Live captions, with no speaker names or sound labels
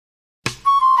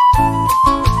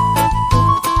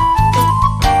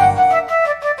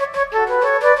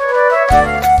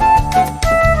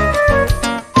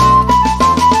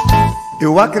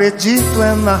Eu acredito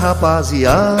é na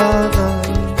rapaziada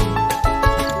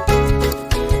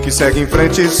que segue em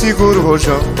frente e segura o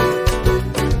rojão.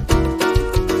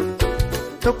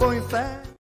 Eu ponho fé.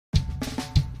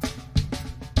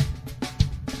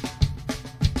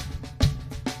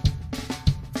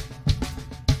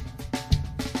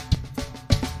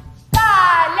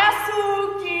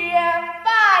 Palhaço que é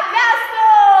palhaço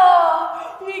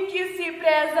e que se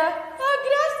preza a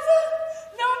graça,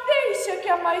 não deixa que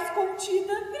a mais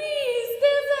contida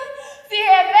tristeza se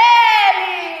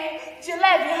revele. De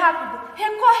leve e rápido,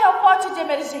 recorre ao pote de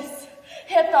emergência,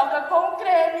 retoca com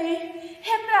creme,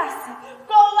 retraça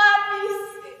com lápis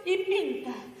e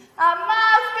pinta a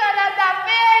máscara da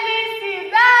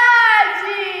felicidade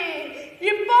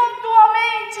e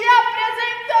pontualmente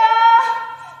apresentou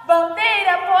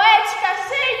bandeira poética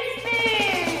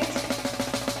Shakespeare.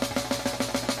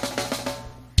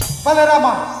 Valerá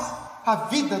mais a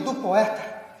vida do poeta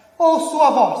ou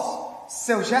sua voz,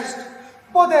 seu gesto?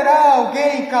 Poderá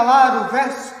alguém calar o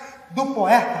verso do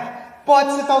poeta?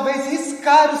 Pode-se talvez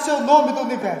riscar o seu nome do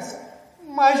universo,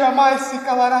 mas jamais se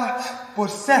calará, por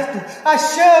certo, a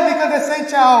chama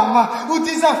incandescente à alma, o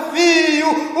desafio,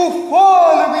 o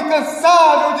fôlego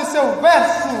incansável de seu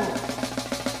verso.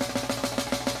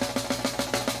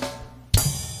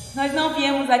 Nós não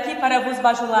viemos aqui para vos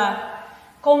bajular,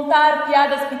 contar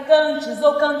piadas picantes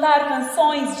ou cantar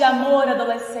canções de amor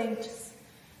adolescentes.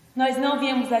 Nós não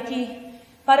viemos aqui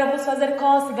para vos fazer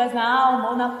cócegas na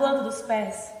alma ou na planta dos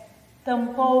pés,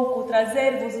 tampouco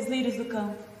trazer-vos os lírios do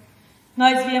campo.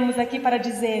 Nós viemos aqui para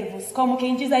dizer-vos, como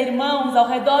quem diz a irmãos ao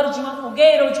redor de uma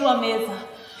fogueira ou de uma mesa: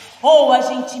 ou a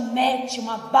gente mete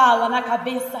uma bala na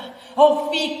cabeça,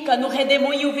 ou fica no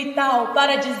redemoinho vital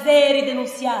para dizer e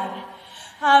denunciar.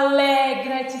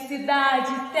 Alegra-te,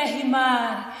 cidade, terra e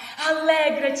mar,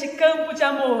 alegra-te, campo de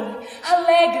amor,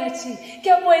 alegra-te, que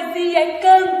a poesia é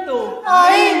canto,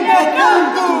 ainda é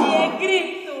canto, e é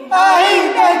grito,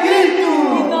 ainda é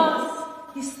grito. E nós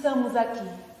estamos aqui,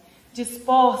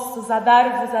 dispostos a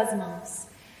dar-vos as mãos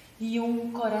e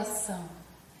um coração,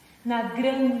 na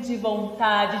grande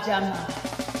vontade de amar.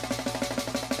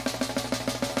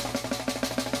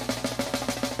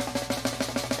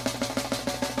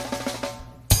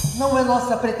 Não é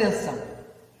nossa pretensão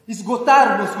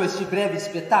esgotarmos com este breve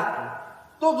espetáculo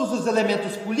todos os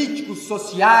elementos políticos,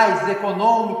 sociais,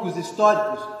 econômicos,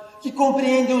 históricos que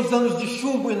compreendem os anos de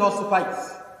chumbo em nosso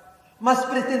país. Mas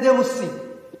pretendemos sim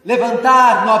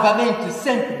levantar novamente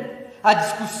sempre a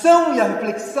discussão e a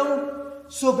reflexão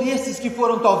sobre esses que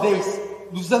foram talvez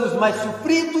dos anos mais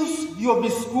sofridos e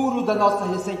obscuros da nossa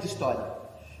recente história.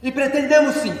 E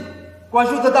pretendemos sim, com a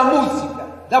ajuda da música,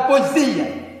 da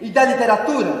poesia e da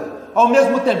literatura, ao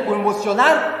mesmo tempo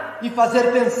emocionar e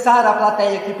fazer pensar a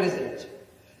plateia aqui presente.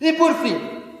 E por fim,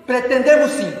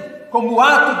 pretendemos sim, como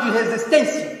ato de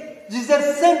resistência, dizer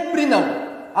sempre não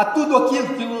a tudo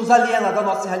aquilo que nos aliena da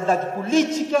nossa realidade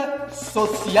política,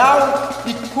 social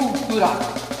e cultural.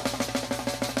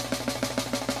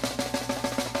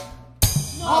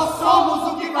 Nós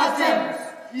somos o que fazemos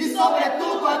e,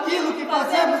 sobretudo, aquilo que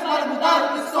fazemos para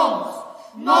mudar o que somos.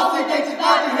 Nossa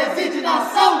identidade reside na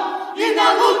ação e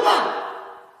na luta!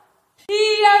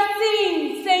 E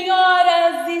assim,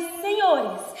 senhoras e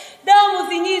senhores, damos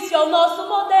início ao nosso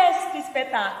modesto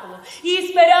espetáculo e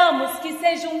esperamos que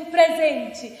seja um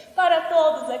presente para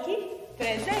todos aqui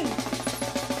presentes.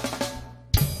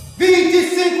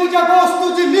 25 de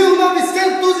agosto de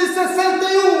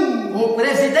 1961. O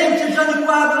presidente Jânio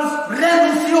Quadros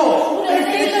renunciou. O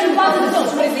presidente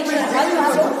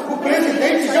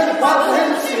Jânio Quadros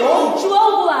renunciou.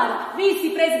 João Bosco,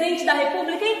 vice-presidente da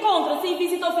República, encontra-se em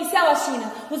visita oficial à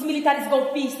China. Os militares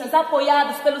golpistas,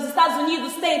 apoiados pelos Estados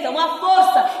Unidos, tentam, à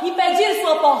força, impedir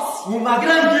sua posse. Uma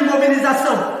grande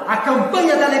mobilização. A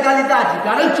campanha da legalidade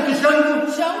garante que Jango,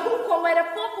 como era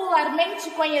popularmente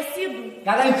conhecido,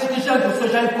 garante que Jango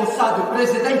seja empossado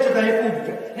presidente da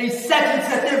República em 7 de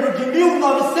setembro de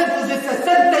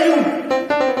 1961.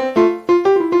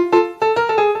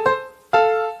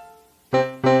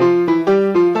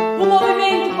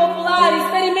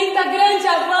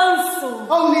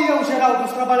 A União Geral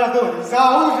dos Trabalhadores,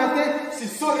 a UGT, se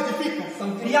solidifica.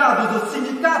 São criados o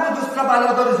Sindicato dos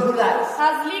Trabalhadores Rurais.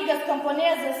 As ligas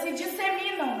camponesas se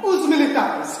disseminam. Os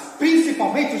militares,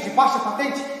 principalmente os de baixa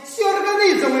patente, se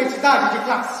organizam em entidade de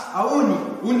classe. A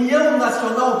União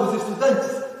Nacional dos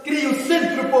Estudantes, cria o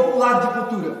Centro Popular de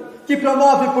Cultura, que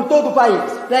promove por todo o país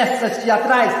peças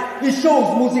teatrais e shows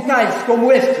musicais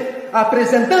como este,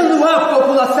 apresentando à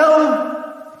população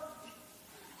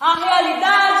a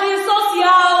realidade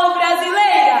social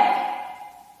brasileira.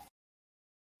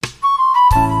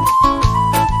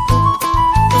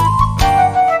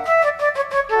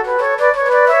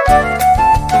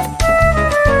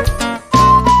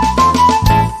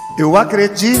 Eu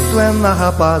acredito é na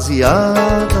rapaziada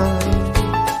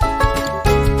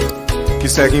que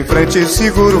segue em frente e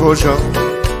segura o rojão.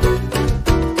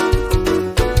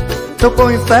 Eu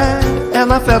ponho fé é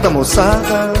na fé da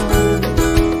moçada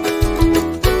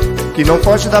que não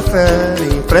foge da fé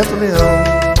e enfrenta o leão.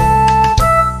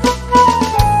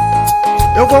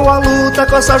 Eu vou à luta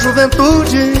com essa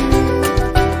juventude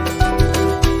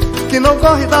que não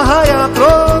corre da raia a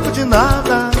troco de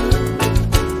nada.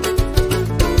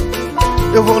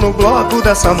 Eu vou no bloco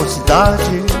dessa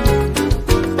mocidade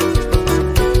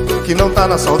que não tá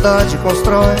na saudade,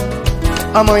 constrói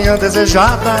amanhã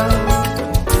desejada.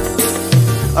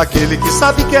 Aquele que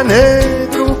sabe que é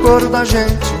negro o coro da gente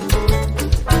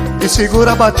e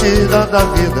segura a batida da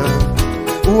vida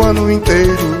o ano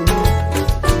inteiro.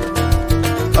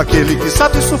 Aquele que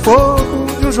sabe o sufoco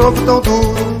de um jogo tão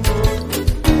duro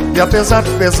e apesar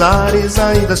de pesares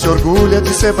ainda se orgulha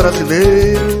de ser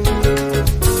brasileiro.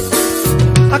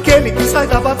 Aquele que sai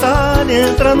da batalha,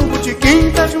 entra no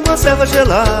botequim, pede uma ceva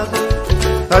gelada,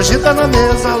 agita na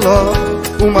mesa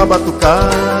logo uma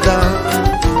batucada.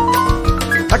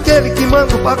 Aquele que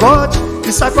manda o pagode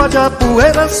e sacode a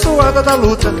poeira suada da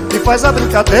luta e faz a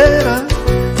brincadeira,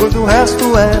 quando o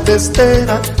resto é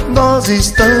besteira. Nós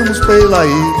estamos pela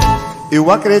aí.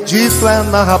 Eu acredito é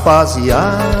na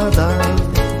rapaziada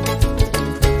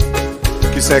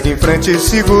que segue em frente e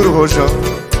segura o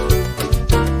rojão.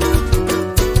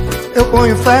 Eu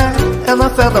ponho fé é na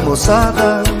fé da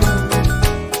moçada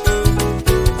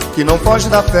que não foge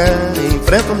da fé e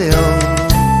enfrenta o leão.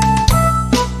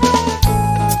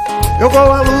 Eu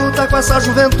vou à luta com essa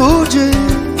juventude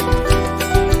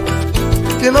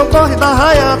que não corre da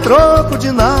raia a troco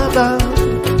de nada.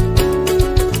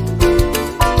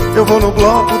 Eu vou no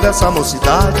bloco dessa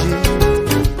mocidade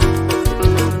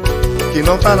que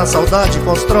não tá na saudade,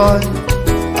 constrói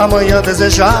amanhã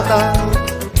desejada.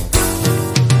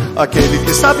 Aquele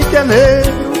que sabe que é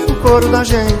negro o coro da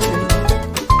gente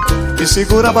e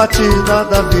segura a batida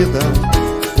da vida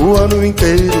o ano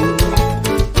inteiro.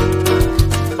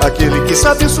 Aquele que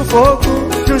sabe o sufoco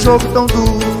de um jogo tão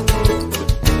duro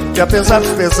que apesar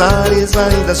dos pesares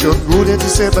ainda se orgulha de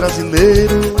ser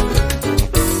brasileiro.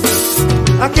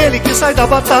 Aquele que sai da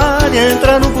batalha,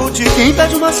 entra no botequim,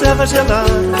 pede uma ceva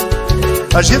gelada,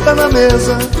 agita na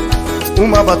mesa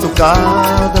uma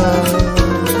batucada.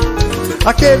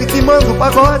 Aquele que manda o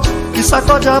pagode e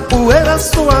sacode a poeira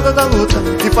suada da luta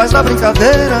e faz da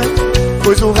brincadeira,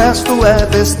 pois o resto é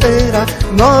besteira.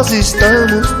 Nós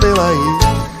estamos pela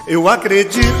aí. Eu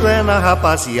acredito é na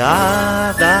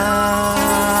rapaziada.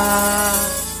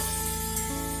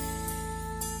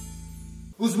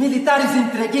 Os militares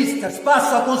entreguistas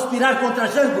passam a conspirar contra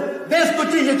Jango desde o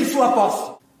dia de sua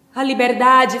posse. A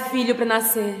liberdade, filho, para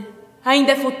nascer,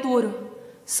 ainda é futuro.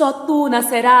 Só tu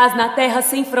nascerás na terra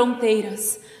sem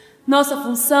fronteiras. Nossa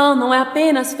função não é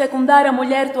apenas fecundar a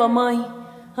mulher tua mãe.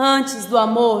 Antes do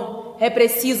amor, é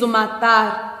preciso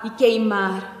matar e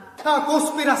queimar. A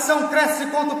conspiração cresce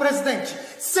contra o presidente,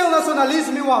 seu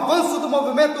nacionalismo e o avanço do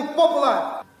movimento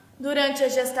popular. Durante a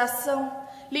gestação,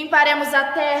 limparemos a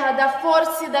terra da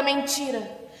força e da mentira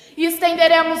e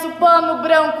estenderemos o pano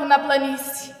branco na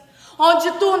planície, onde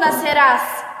tu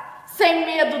nascerás, sem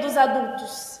medo dos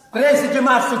adultos. 13 de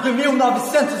março de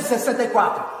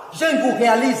 1964, Jango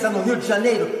realiza no Rio de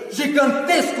Janeiro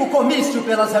gigantesco comício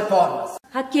pelas reformas.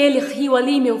 Aquele rio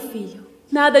ali, meu filho,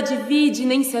 nada divide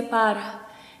nem separa.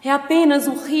 É apenas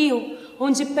um rio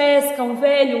onde pesca um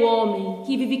velho homem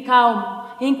que vive calmo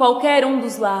em qualquer um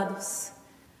dos lados.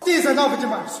 19 de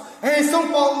março, em São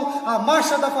Paulo, a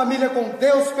Marcha da Família com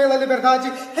Deus pela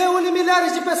Liberdade reúne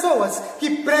milhares de pessoas que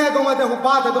pregam a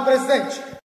derrubada do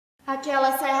presidente.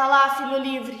 Aquela serra lá, filho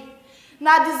livre,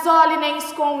 nada isole nem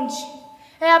esconde.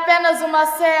 É apenas uma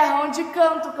serra onde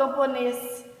canta o camponês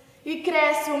e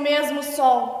cresce o mesmo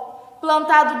sol,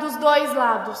 plantado dos dois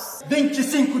lados.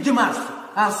 25 de março.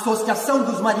 A Associação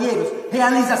dos Marinheiros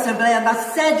realiza assembleia na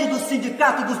sede do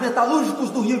Sindicato dos Metalúrgicos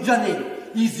do Rio de Janeiro,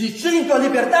 exigindo a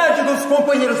liberdade dos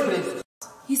companheiros presos.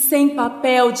 E sem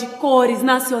papel de cores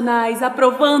nacionais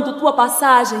aprovando tua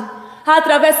passagem,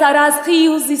 atravessarás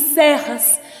rios e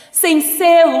serras, sem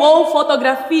selo ou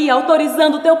fotografia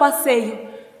autorizando teu passeio.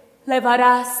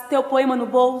 Levarás teu poema no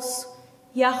bolso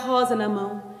e a rosa na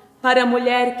mão para a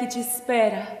mulher que te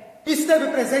espera. Esteve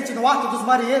presente no Ato dos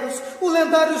Marinheiros o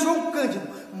lendário João Cândido,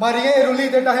 marinheiro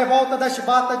líder da revolta da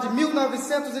Chibata de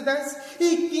 1910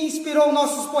 e que inspirou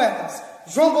nossos poetas,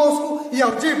 João Bosco e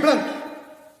Aldir Blanc.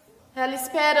 Ela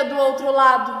espera do outro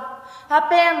lado,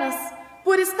 apenas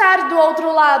por estar do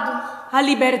outro lado. A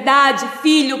liberdade,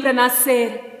 filho, para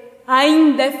nascer,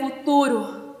 ainda é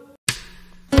futuro.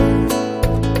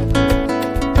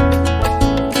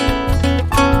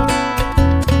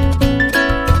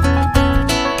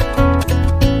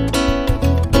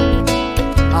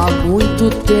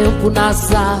 nas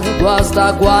águas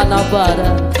da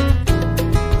Guanabara,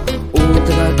 o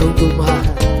dragão do mar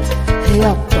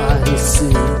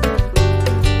reapareceu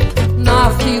na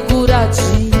figura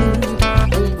de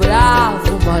um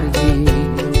bravo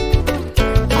marinheiro,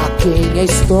 a quem a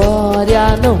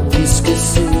história não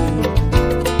esqueceu.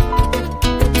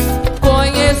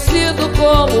 Conhecido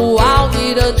como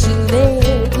Almirante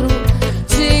Negro,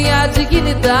 tinha a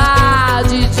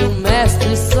dignidade de um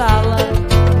mestre-sala,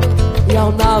 e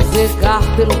ao navegar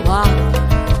pelo mar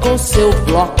com seu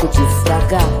bloco de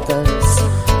fragatas,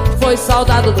 foi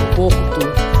saudado no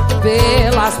porto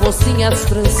pelas mocinhas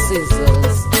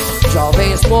francesas,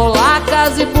 jovens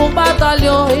polacas e por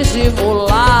batalhões de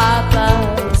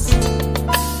mulatas.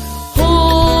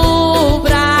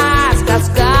 Rubras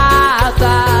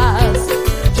cascadas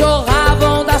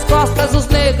jorravam das costas os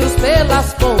negros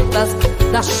pelas pontas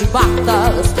das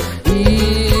chibatas,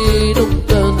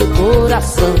 inundando o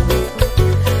coração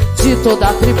de toda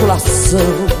a tripulação.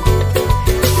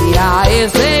 E a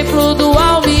exemplo do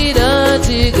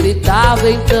almirante gritava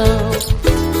então: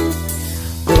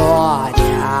 glória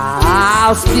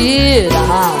aos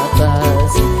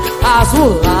piratas, às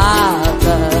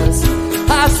mulatas,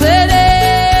 às sereias,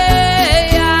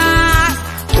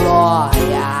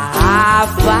 glória à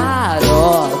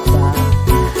farota,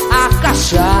 à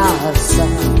cachaça,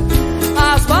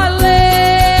 às baleias,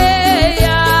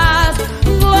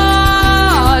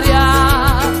 glória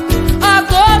a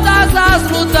todas as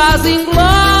lutas em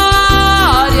glória,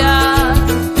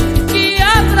 que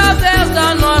através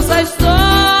da nossa história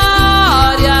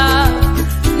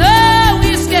não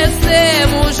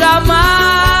esquecemos jamais.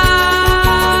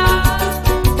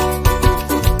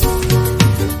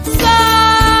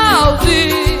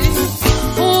 Salve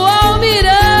o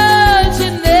almirante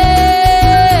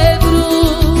negro,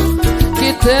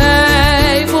 que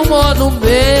tem no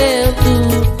monumento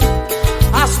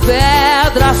as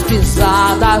pedras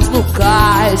pisadas no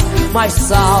cais. Mas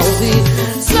salve,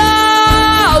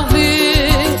 salve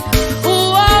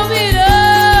o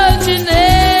almirante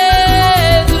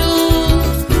negro,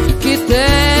 que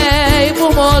tem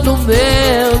por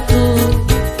monumento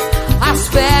as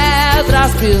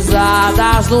pedras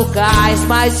pisadas no cais.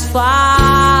 Mas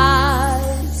faz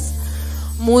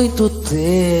muito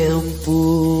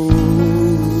tempo.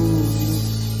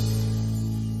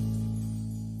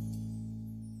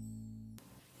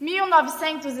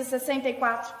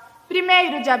 (1964)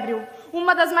 1º de abril,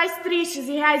 uma das mais tristes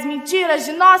e reais mentiras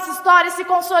de nossa história se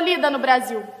consolida no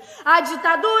Brasil: a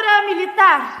ditadura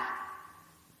militar.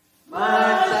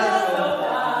 Marcha,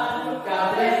 soldado,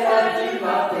 cabeça de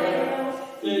papel,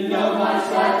 e não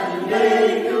marcha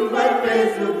direito, vai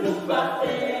preso pro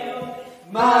quartel.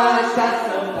 Marcha,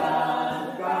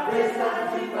 soldado, cabeça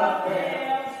de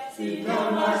papel, se não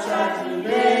marcha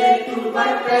direito,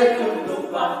 vai preso pro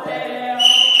quartel.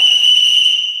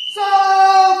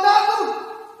 Soldado,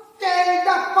 quem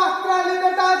da pátria a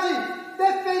liberdade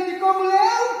defende como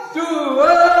leão?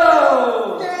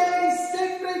 João! Quem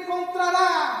sempre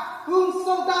encontrará um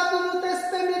soldado no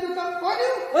destemido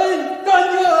Campônio?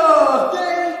 Antônio!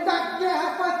 Quem da guerra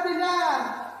faz brilhar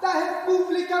da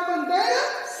República a bandeira?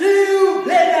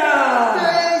 Silveira!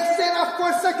 Quem será a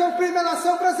força que oprime a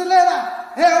nação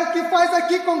brasileira? É o que faz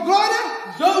aqui com glória?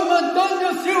 João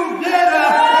Antônio Silveira!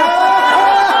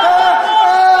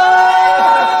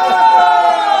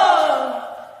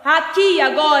 Aqui e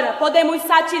agora podemos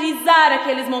satirizar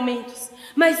aqueles momentos,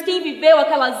 mas quem viveu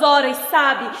aquelas horas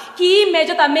sabe que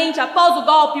imediatamente após o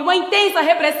golpe uma intensa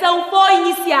repressão foi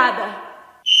iniciada.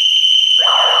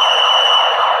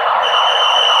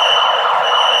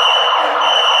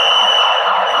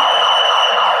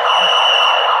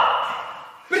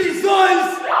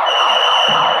 Prisões!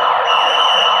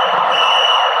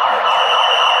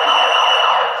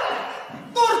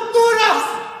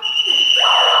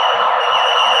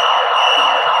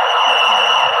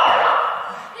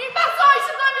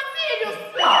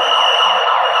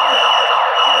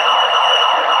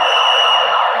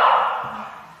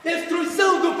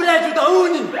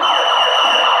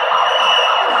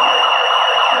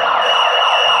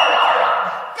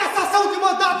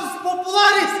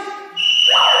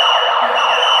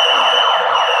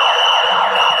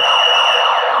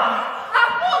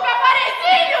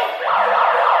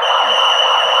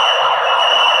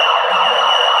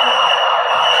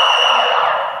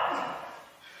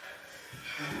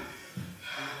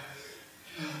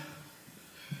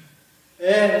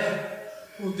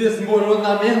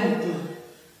 desmoronamento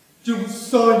de um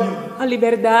sonho. A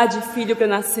liberdade, filho, para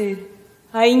nascer,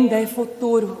 ainda é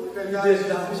futuro. A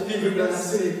liberdade, filho, para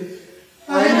nascer,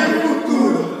 ainda é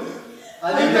futuro.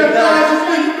 A liberdade,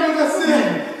 filho, para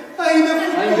nascer, ainda é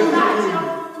futuro.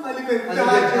 A liberdade,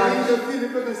 liberdade ainda, filho,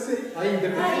 que eu nasci. Ainda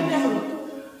é futuro.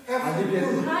 É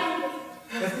futuro.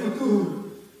 É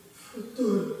futuro.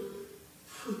 Futuro.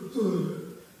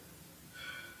 Futuro.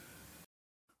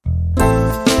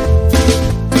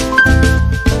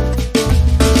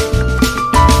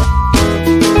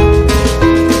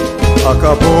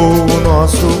 Acabou o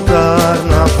nosso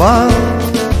carnaval,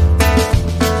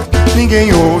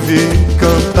 ninguém ouve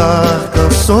cantar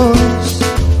canções,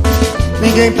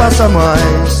 ninguém passa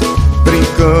mais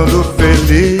brincando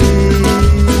feliz,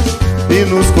 e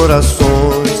nos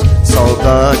corações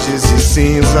saudades e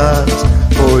cinzas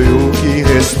foi o que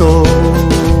restou.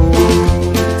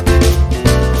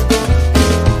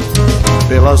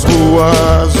 Pelas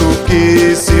ruas o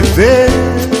que se vê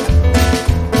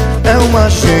é uma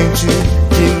gente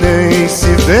que nem se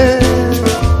vê,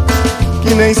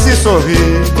 que nem se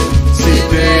sorri, se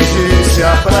beija, se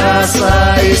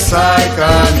abraça e sai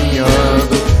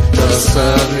caminhando,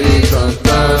 dançando e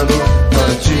cantando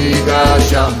cantigas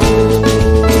de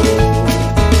amor.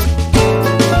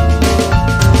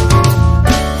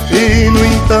 E no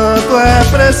entanto é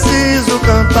preciso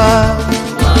cantar,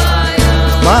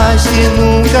 mais que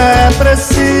nunca é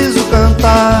preciso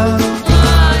cantar.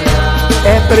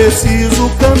 É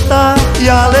preciso cantar e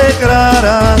alegrar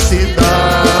a cidade.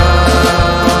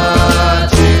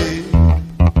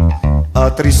 A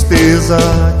tristeza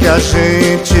que a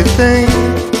gente tem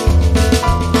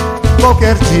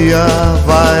qualquer dia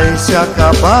vai se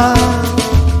acabar.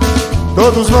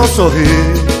 Todos vão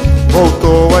sorrir,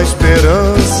 voltou a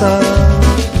esperança.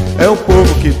 É o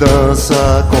povo que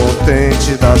dança,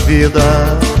 contente da vida,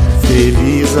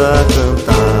 feliz a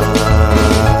cantar.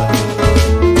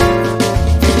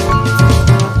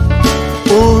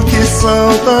 Porque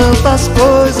são tantas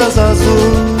coisas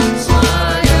azuis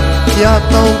e há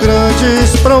tão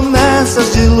grandes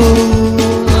promessas de luz,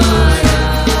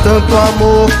 tanto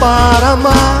amor para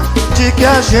amar de que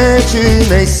a gente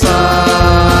nem sabe.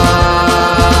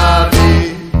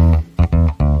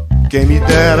 Quem me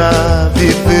dera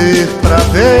viver pra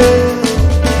ver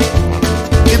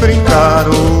e brincar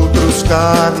outros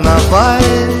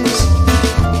carnavais,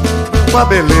 com a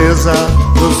beleza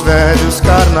dos velhos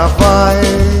carnavais,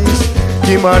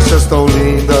 que marchas tão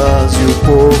lindas e o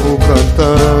povo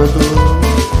cantando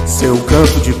seu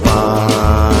canto de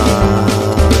paz,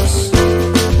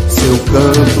 seu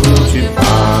canto de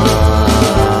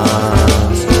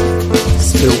paz,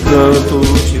 seu canto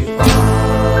de paz.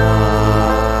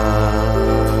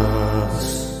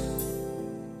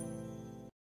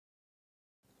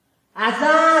 As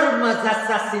armas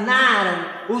assassinaram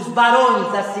os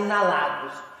barões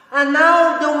assinalados. A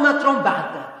nau deu uma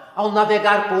trombada ao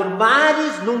navegar por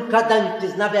mares nunca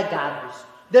dantes navegados.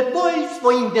 Depois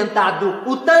foi inventado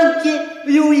o tanque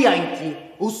e o Yankee,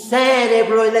 o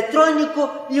cérebro eletrônico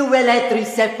e o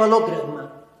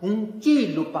eletroencefalograma. 1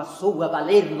 quilo passou a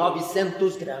valer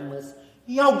 900 gramas.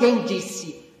 E alguém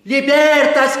disse: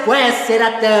 libertas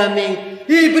quaesera tamen,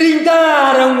 e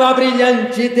brindaram a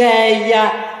brilhante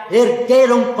ideia.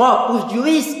 Ergueram copos de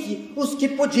uísque os que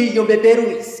podiam beber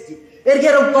uísque.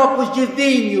 Ergueram copos de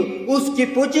vinho os que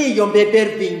podiam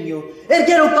beber vinho.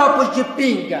 Ergueram copos de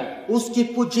pinga os que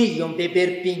podiam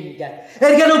beber pinga.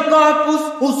 Ergueram copos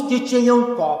os que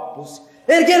tinham copos.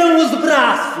 Ergueram os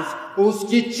braços os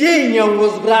que tinham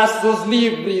os braços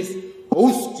livres.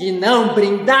 Os que não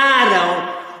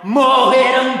brindaram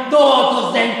morreram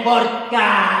todos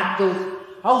enforcados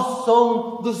ao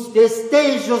som dos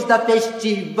festejos da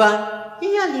festiva.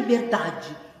 E a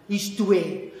liberdade, isto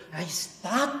é, a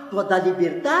estátua da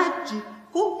liberdade,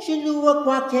 continua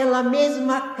com aquela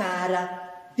mesma cara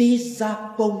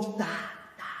desapontada.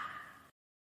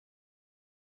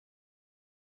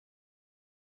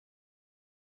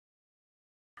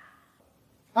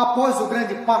 Após o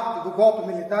grande pacto do golpe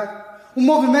militar, o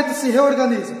movimento se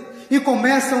reorganiza e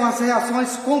começam as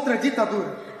reações contra a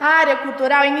ditadura. A área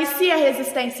cultural inicia a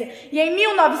resistência e em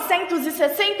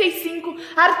 1965,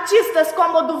 artistas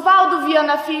como Oduvaldo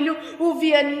Viana Filho, o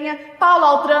Vianinha, Paulo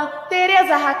Altran,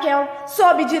 Tereza Raquel,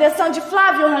 sob direção de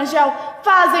Flávio Rangel,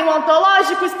 fazem o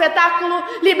antológico espetáculo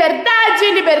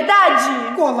Liberdade, Liberdade!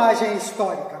 Colagem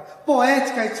histórica,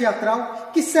 poética e teatral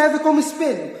que serve como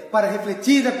espelho para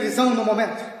refletir a prisão no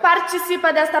momento.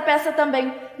 Participa desta peça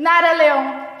também Nara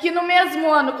Leão, que no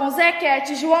mesmo ano com Zé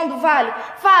Quete e João do Valle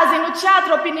fazem no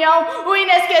Teatro Opinião o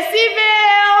inesquecível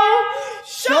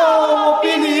Show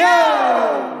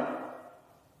Opinião!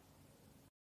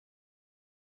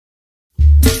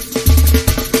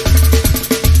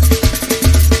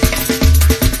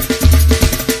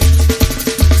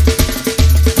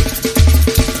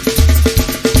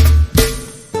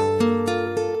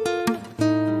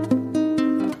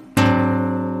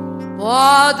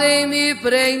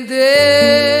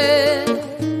 prender,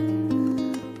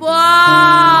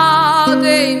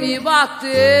 podem me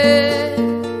bater,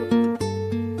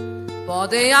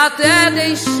 podem até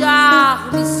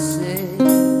deixar-me sem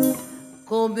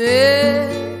comer,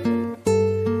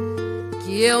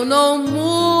 que eu não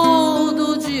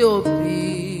mudo de opinião.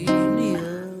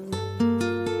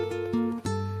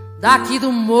 Daqui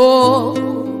do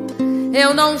morro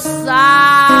eu não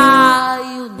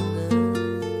saio, não.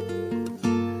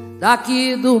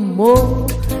 Daqui do morro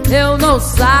eu não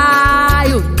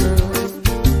saio, não.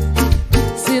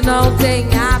 Se não tem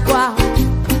água,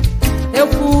 eu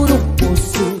furo um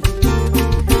poço.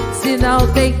 Se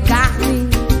não tem carne,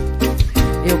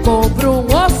 eu compro um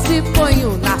osso e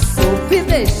ponho na sopa e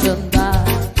deixa andar,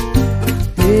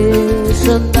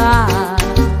 deixa andar.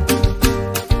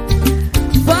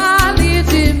 Fale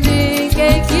de mim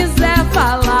quem quiser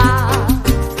falar,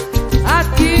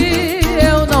 aqui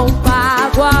eu não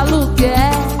pago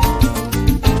aluguel.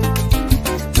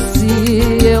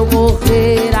 Se eu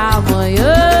morrer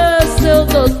amanhã, seu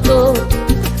doutor,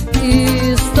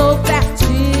 estou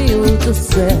pertinho do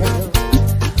céu.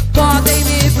 Podem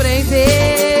me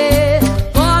prender,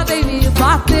 podem me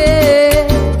bater,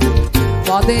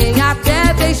 podem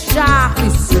até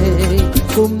deixar-me sem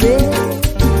comer,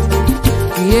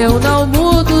 que eu não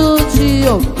mudo de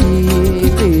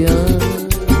opinião,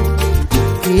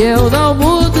 que eu não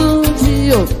mudo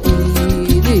de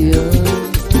opinião,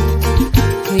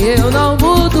 que eu não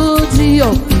mudo de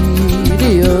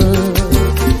opinião,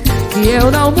 que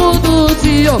eu não mudo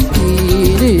de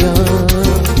opinião,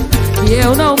 que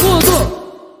eu não mudo.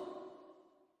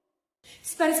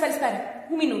 Espera.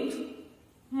 Um minuto.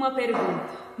 Uma pergunta.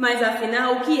 Mas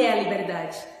afinal, o que é a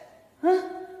liberdade?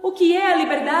 O que é a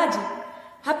liberdade?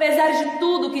 Apesar de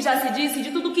tudo que já se disse,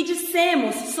 de tudo que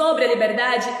dissemos sobre a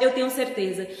liberdade, eu tenho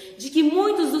certeza de que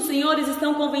muitos dos senhores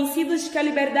estão convencidos de que a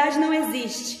liberdade não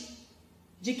existe,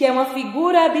 de que é uma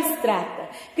figura abstrata,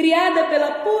 criada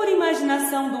pela pura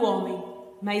imaginação do homem.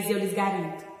 Mas eu lhes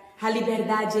garanto, a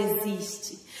liberdade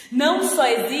existe. Não só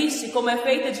existe, como é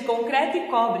feita de concreto e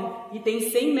cobre e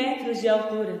tem 100 metros de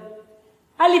altura.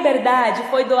 A liberdade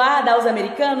foi doada aos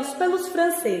americanos pelos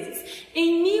franceses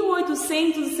em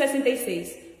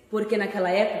 1866, porque naquela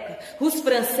época os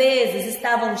franceses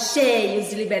estavam cheios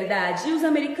de liberdade e os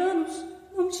americanos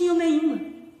não tinham nenhuma.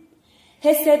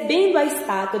 Recebendo a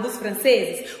estátua dos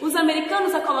franceses, os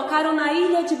americanos a colocaram na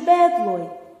ilha de Bedloe,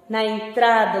 na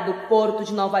entrada do porto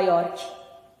de Nova York.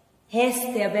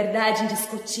 Esta é a verdade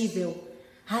indiscutível.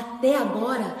 Até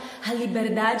agora, a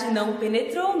liberdade não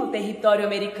penetrou no território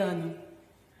americano.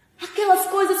 Aquelas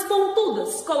coisas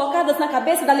pontudas colocadas na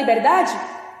cabeça da liberdade,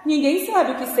 ninguém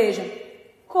sabe o que sejam.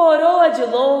 Coroa de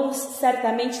louros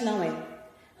certamente não é.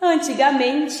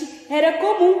 Antigamente, era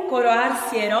comum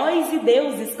coroar-se heróis e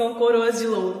deuses com coroas de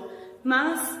louro.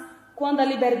 Mas, quando a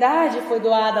liberdade foi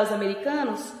doada aos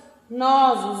americanos,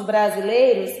 nós, os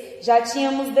brasileiros, já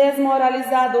tínhamos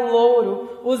desmoralizado o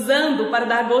louro, usando para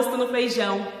dar gosto no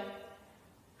feijão.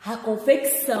 A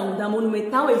confecção da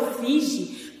monumental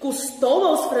efígie custou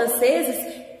aos franceses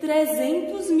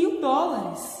 $300 mil.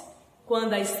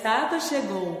 Quando a estátua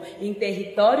chegou em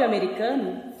território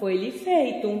americano, foi-lhe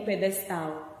feito um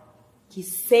pedestal, que,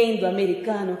 sendo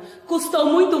americano, custou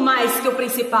muito mais que o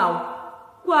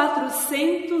principal,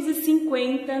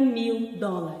 $450 mil.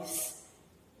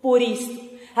 Por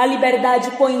isso, a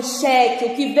liberdade põe em xeque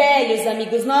o que velhos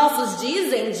amigos nossos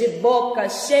dizem de boca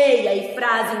cheia e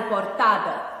frase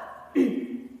importada.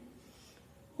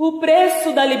 O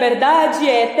preço da liberdade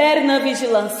é eterna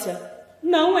vigilância.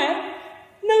 Não é.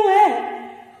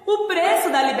 O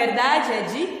preço da liberdade é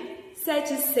de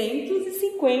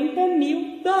 $750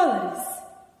 mil.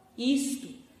 Isto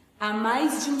há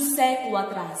mais de um século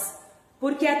atrás.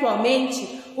 Porque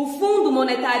atualmente o Fundo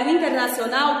Monetário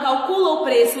Internacional calcula o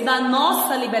preço da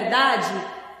nossa liberdade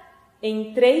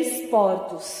em 3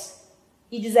 portos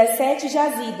e 17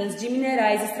 jazidas de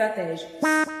minerais estratégicos.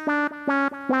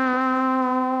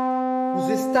 Os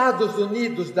Estados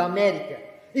Unidos da América,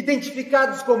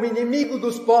 identificados como inimigo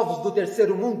dos povos do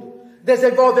terceiro mundo,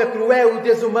 desenvolve a cruel e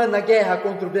desumana guerra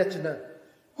contra o Vietnã,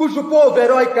 cujo povo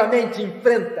heroicamente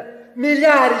enfrenta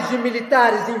milhares de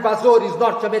militares invasores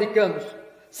norte-americanos,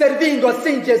 servindo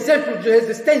assim de exemplo de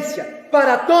resistência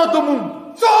para todo o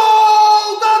mundo.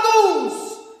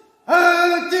 Soldados!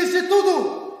 Antes de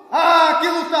tudo, há que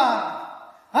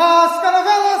lutar. As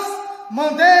caravelas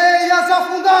mandei-as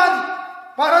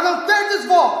afundar, para não terdes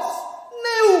vós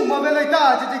nenhuma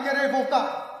veleidade de querer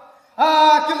voltar.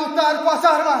 Há que lutar com as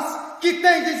armas que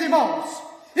tendes em mãos,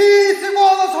 e se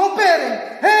vós romperem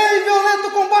em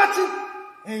violento combate,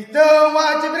 então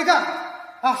há de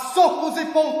brigar a socos e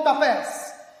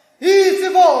pontapés. E se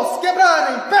vos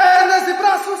quebrarem pernas e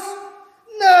braços,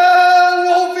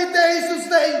 não ouvideis os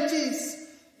dentes.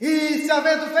 E se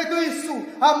havendo feito isso,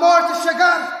 a morte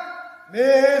chegar,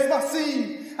 mesmo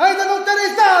assim, ainda não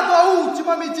tereis dado a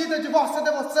última medida de vossa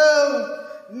devoção.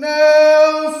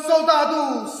 Não,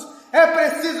 soldados, é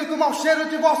preciso que o mau cheiro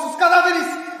de vossos cadáveres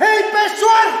empeixe o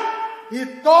ar e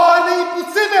torne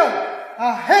impossível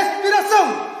a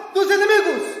respiração dos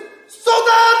inimigos.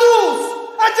 Soldados,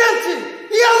 adiante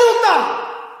e à luta!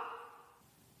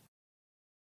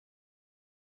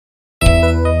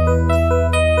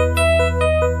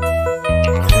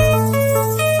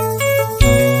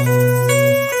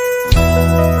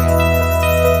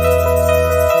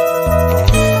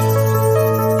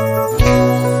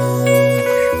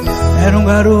 Era um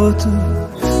garoto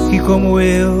que, como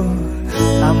eu,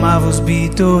 amava os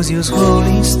Beatles e os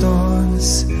Rolling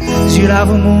Stones.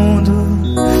 Girava o mundo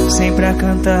sempre a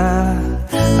cantar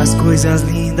as coisas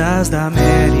lindas da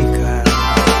América.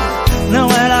 Não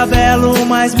era belo,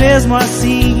 mas mesmo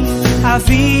assim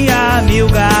havia 1000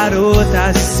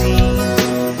 garotas sim.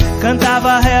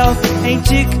 Cantava Help em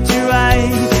Ticket to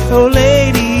Ride, oh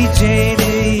Lady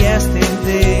Jane,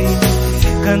 Yesterday.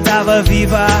 Cantava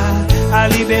Viva a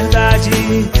liberdade,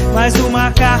 mais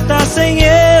uma carta sem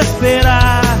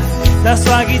esperar. Da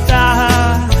sua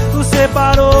guitarra o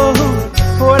separou,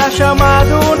 fora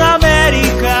chamado na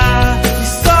América.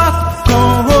 Stop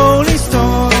com Rolling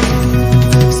Stone,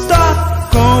 stop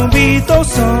com Beatles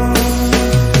song.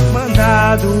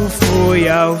 Mandado foi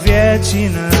ao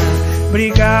Vietnã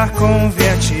brigar com o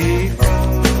Vietcong.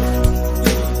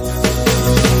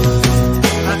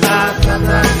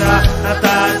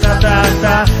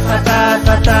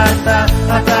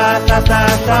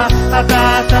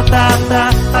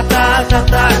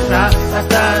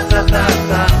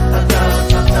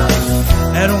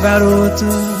 Era um garoto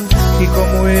que,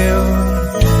 como eu,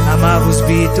 amava os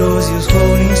Beatles e os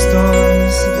Rolling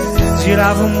Stones.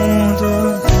 Girava o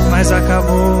mundo, mas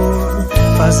acabou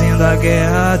fazendo a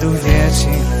guerra do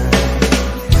Vietnã.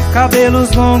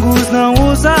 Cabelos longos não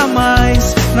usa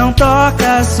mais, não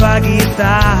toca sua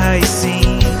guitarra e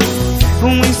sim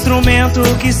um instrumento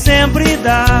que sempre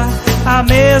dá a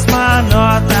mesma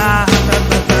nota.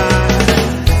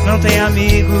 Não tem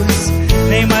amigos,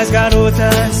 nem mais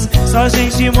garotas, só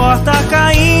gente morta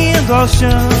caindo ao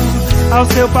chão. Ao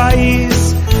seu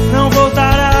país não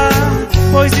voltará,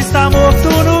 pois está morto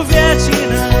no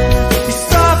Vietnã.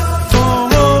 Stop com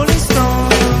Rolling Stone,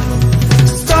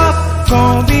 stop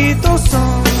com Beatles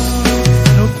song.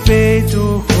 No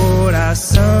peito,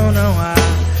 coração não há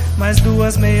mais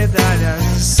 2 medalhas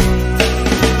sim.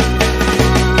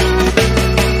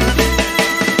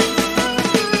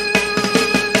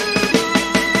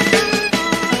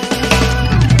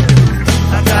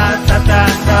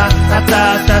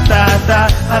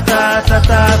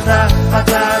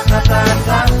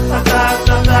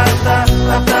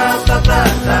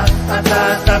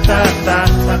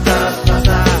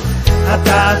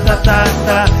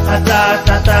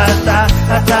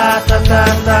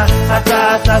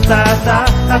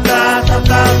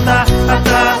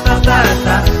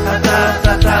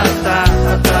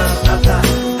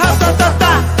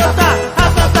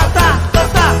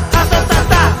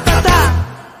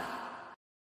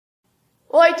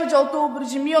 De outubro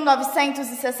de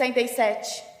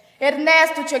 1967,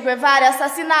 Ernesto Che Guevara é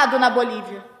assassinado na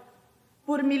Bolívia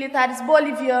por militares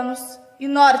bolivianos e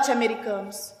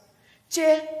norte-americanos.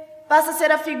 Che passa a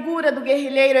ser a figura do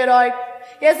guerrilheiro heróico,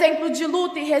 exemplo de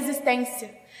luta e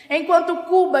resistência, enquanto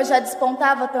Cuba já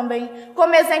despontava também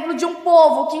como exemplo de um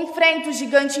povo que enfrenta o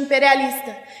gigante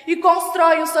imperialista e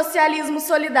constrói um socialismo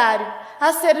solidário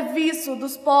a serviço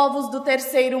dos povos do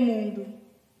terceiro mundo.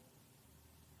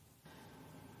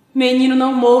 Menino,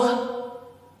 não morra,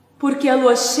 porque a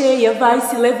lua cheia vai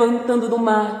se levantando do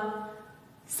mar.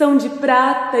 São de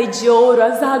prata e de ouro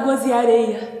as águas e a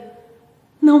areia.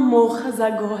 Não morras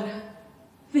agora,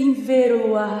 vem ver o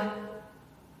luar.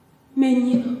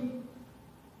 Menino,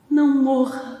 não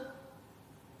morra.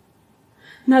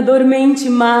 Na dormente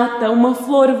mata uma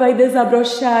flor vai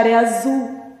desabrochar, é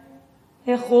azul,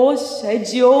 é roxa, é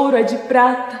de ouro, é de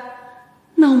prata.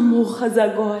 Não morras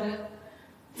agora,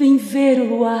 vem ver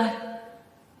o luar.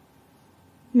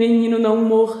 Menino, não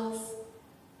morras.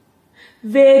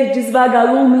 Verdes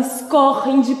vagalumes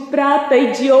correm de prata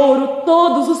e de ouro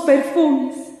todos os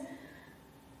perfumes.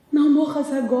 Não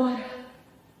morras agora,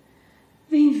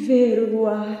 vem ver o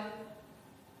luar.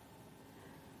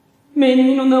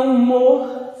 Menino, não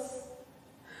morras.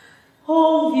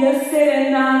 Ouve a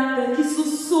serenata que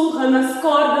sussurra nas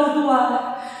cordas do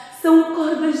ar. São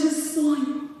cordas de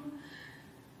sonho.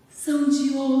 são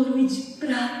de ouro e de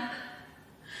prata.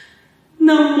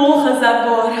 Não morras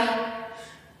agora,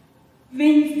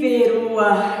 vem ver o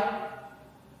luar.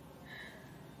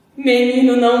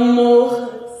 Menino, não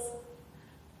morras.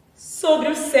 Sobre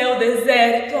o céu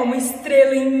deserto há uma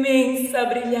estrela imensa a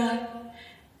brilhar.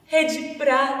 É de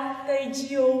prata e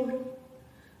de ouro,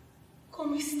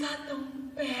 como está tão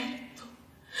perto.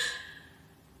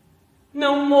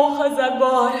 Não morras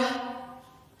agora,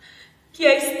 que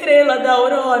a estrela da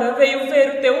aurora veio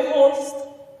ver o teu rosto,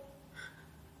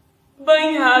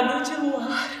 banhado de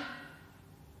luar.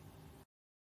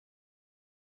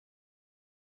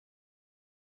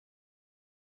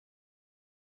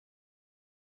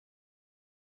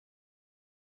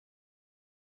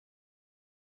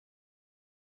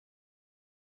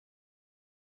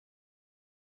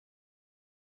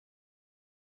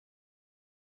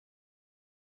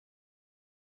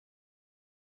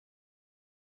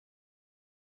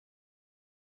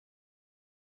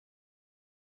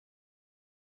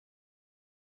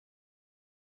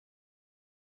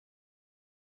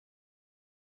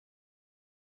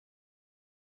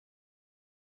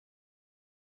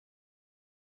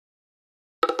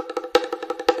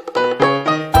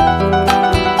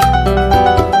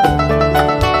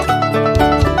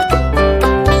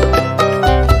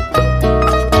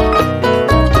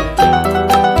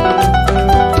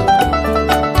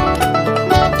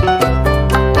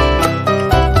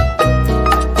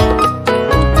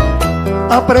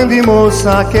 Aprendimos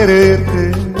a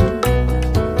quererte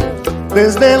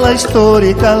desde la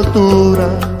histórica altura,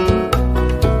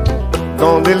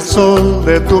 donde el sol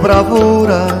de tu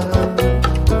bravura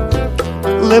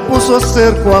le puso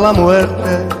cerco a la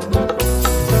muerte.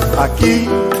 Aquí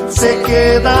se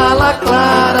queda la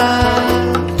clara,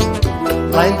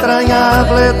 la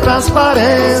entrañable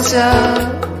transparencia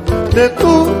de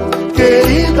tu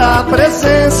querida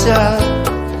presencia,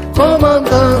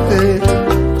 comandante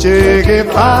Che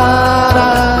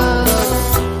Guevara.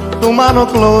 Tu mano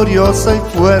gloriosa y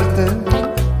fuerte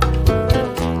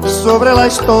sobre la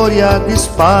historia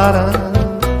dispara,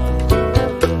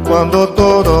 cuando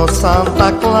todo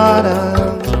Santa Clara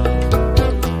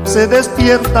se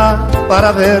despierta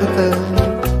para verte.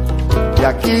 Y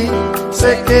aquí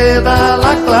se queda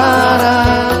la clara,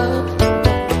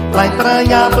 la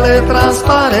entrañable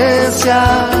transparencia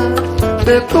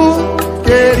de tu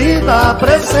querida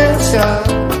presencia,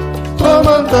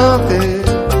 comandante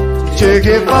Che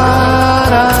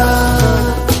Guevara.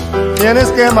 Vienes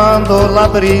quemando la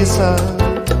brisa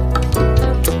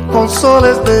con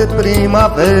soles de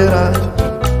primavera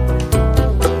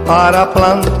para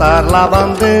plantar la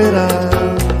bandera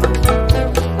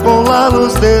con la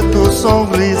luz de tu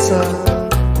sonrisa.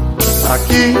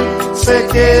 Aquí se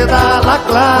queda la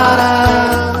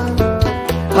clara,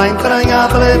 la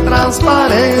entrañable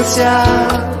transparencia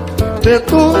de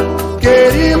tu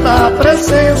querida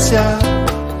presencia,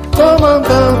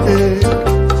 comandante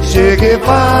Che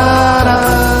Guevara.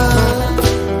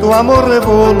 Tu amor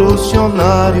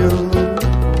revolucionario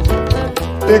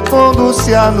te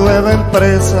conduce a nueva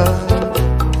empresa,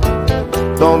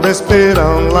 donde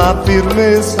esperan la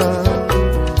firmeza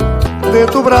de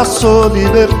tu brazo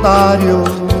libertario.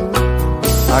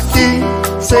 Aquí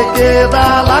se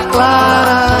queda la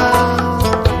clara,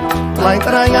 la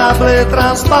entrañable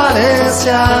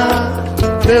transparencia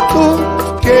de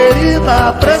tu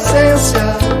querida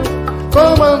presencia,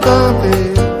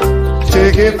 comandante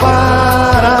Che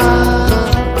Guevara.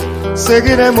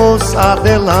 Seguiremos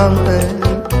adelante,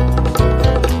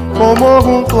 como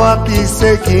junto a ti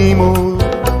seguimos,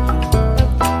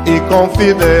 y con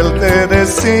Fidel te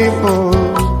decimos,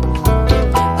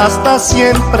 hasta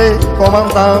siempre,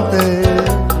 comandante.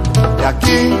 Y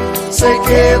aquí se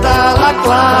queda la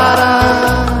clara,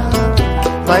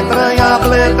 la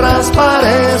entrañable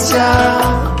transparencia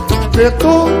de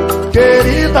tu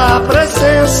querida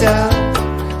presencia,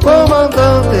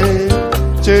 comandante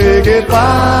Che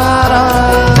Guevara.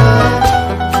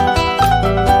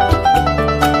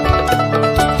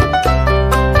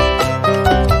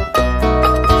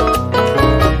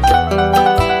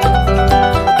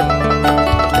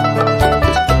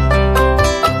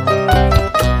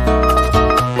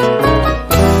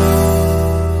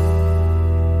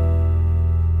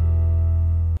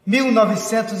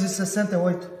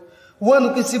 (1968), o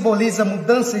ano que simboliza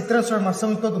mudança e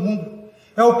transformação em todo o mundo,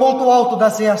 é o ponto alto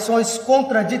das reações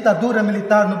contra a ditadura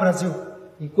militar no Brasil.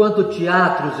 Enquanto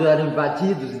teatros eram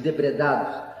invadidos e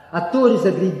depredados, atores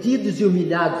agredidos e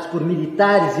humilhados por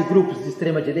militares e grupos de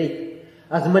extrema-direita,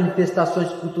 as manifestações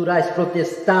culturais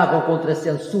protestavam contra a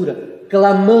censura,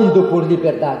 clamando por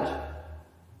liberdade.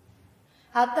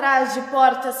 Atrás de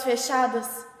portas fechadas,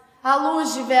 à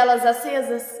luz de velas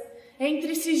acesas,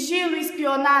 Entre sigilo e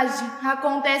espionagem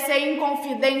acontece a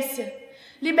inconfidência.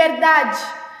 Liberdade,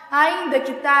 ainda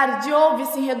que tarde,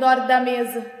 ouve-se em redor da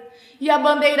mesa. E a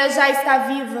bandeira já está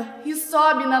viva e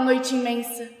sobe na noite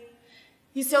imensa.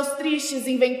 E seus tristes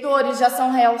inventores já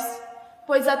são réus,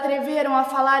 pois atreveram a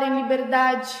falar em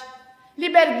liberdade.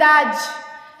 Liberdade,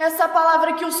 essa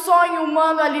palavra que o sonho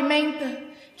humano alimenta,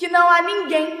 que não há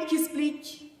ninguém que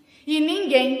explique e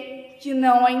ninguém que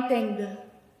não a entenda.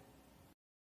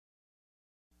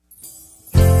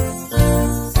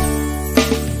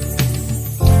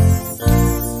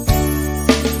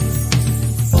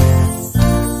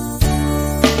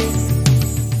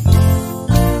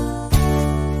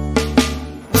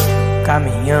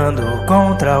 Caminhando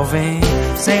contra o vento,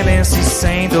 sem lenço e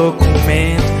sem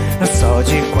documento, no sol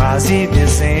de quase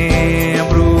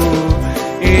dezembro,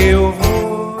 eu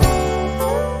vou.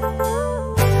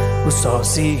 O sol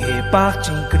se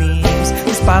reparte em crimes,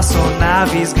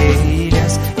 espaçonaves,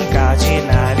 guerrilhas,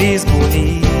 encardinales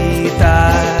bonitas,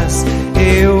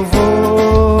 eu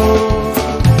vou.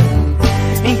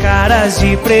 Em caras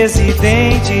de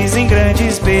presidentes, em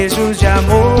grandes beijos de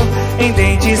amor, em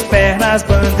dentes, pernas,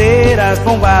 bandeiras,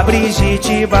 bomba,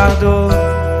 Brigitte Bardot.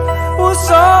 O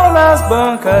sol nas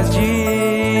bancas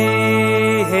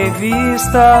de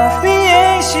revista me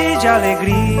enche de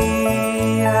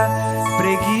alegria,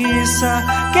 preguiça,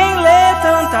 quem lê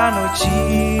tanta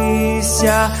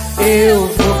notícia. Eu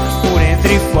vou por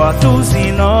entre fotos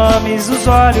e nomes, os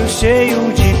olhos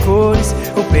cheios de cores,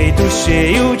 o peito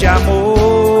cheio de amores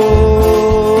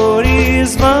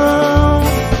vão.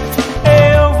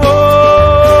 Eu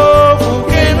vou, por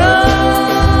que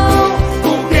não?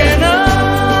 Por que não?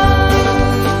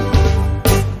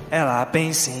 Ela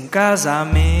pensa em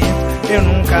casamento, eu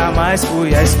nunca mais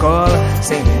fui à escola,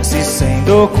 sem lenço e sem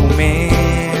documento.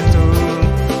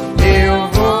 Eu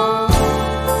vou,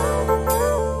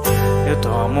 eu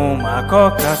tomo uma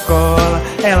Coca-Cola,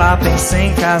 ela pensa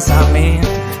em casamento,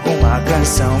 uma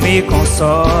canção me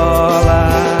consola.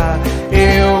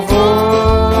 Eu vou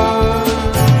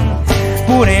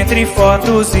por entre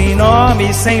fotos e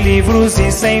nomes, sem livros e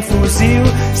sem fuzil,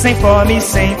 sem fome,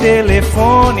 sem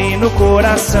telefone, no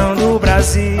coração do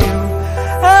Brasil.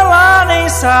 Ela nem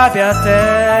sabe,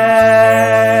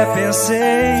 até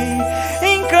pensei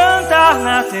em cantar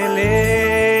na televisão.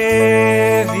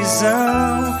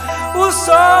 O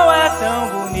sol é tão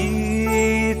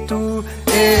bonito.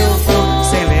 Eu vou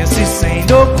sem lenço e sem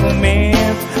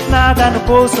documento, nada no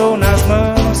bolso ou nas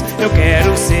mãos, eu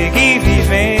quero seguir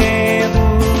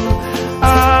vivendo.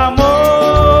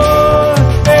 Amor,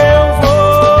 eu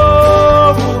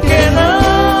vou, por que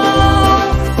não?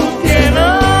 Por que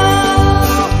não?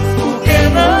 Por que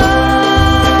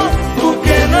não? Por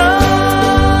que não?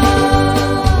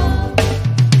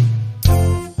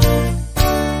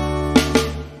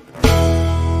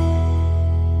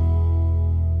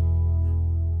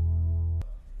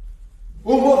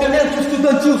 O movimento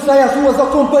estudantil sai às ruas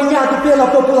acompanhado pela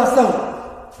população.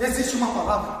 Existe uma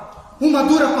palavra, uma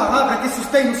dura palavra que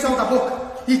sustém no céu da boca,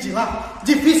 e de lá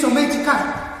dificilmente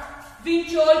cai.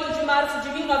 28 de março de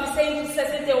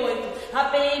 1968, a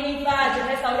PM invade o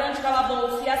restaurante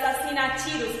Calabouço e assassina a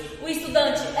tiros o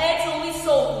estudante Edson Luiz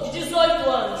Souto, de 18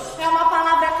 anos. É uma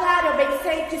palavra clara, eu bem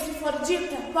sei que se for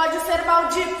dita, pode ser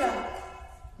maldita.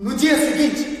 No dia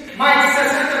seguinte, mais de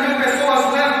 60 mil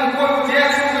pessoas levam o corpo de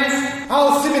Edson Luiz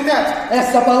ao cemitério.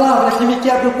 Essa palavra que me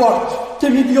quebra o porte, que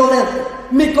me violenta,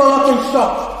 me coloca em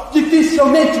choque,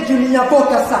 dificilmente de minha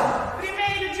boca sai.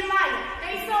 1º de maio,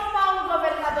 em São Paulo, o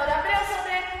governador Abreu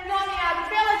Sodré, nomeado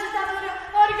pela ditadura,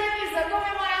 organiza a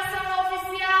comemoração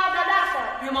oficial da data.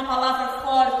 É uma palavra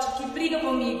forte que briga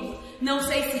comigo. Não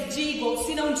sei se digo ou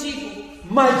se não digo.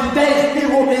 Mais de 10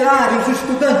 mil operários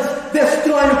estudantes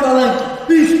destroem o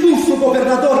palanque e expulsam o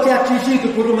governador que é atingido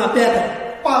por uma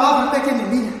pedra. Palavra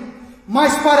pequenininha,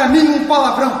 mas para mim um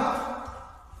palavrão.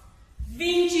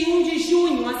 21 de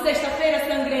junho, a sexta-feira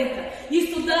sangrenta,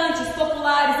 estudantes,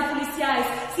 populares e policiais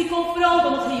se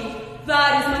confrontam no Rio.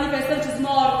 Vários manifestantes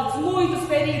mortos, muitos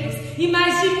feridos e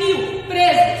mais de 1000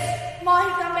 presos.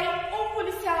 Morre também um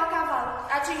policial a cavalo,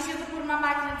 atingido por uma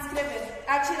máquina de escrever,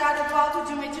 atirado do alto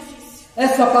de um edifício.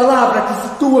 Essa palavra que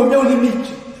situa o meu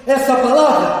limite, essa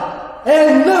palavra é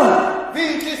não!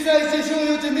 26 de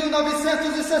junho de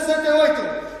 1968,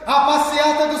 a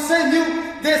passeata dos 100 mil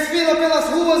desfila pelas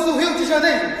ruas do Rio de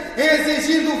Janeiro,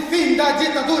 exigindo o fim da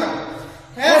ditadura.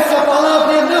 Essa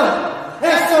palavra é não!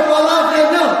 Essa palavra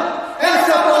é não!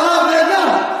 Essa palavra é não!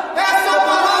 Essa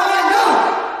palavra é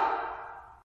não!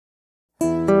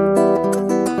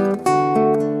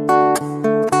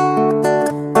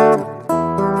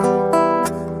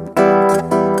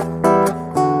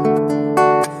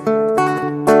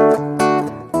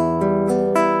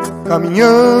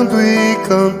 e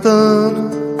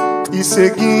cantando e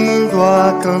seguindo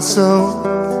a canção.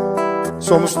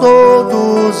 Somos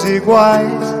todos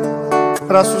iguais,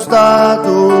 braços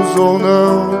dados ou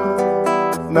não,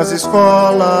 nas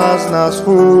escolas, nas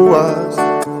ruas,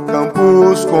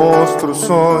 campos,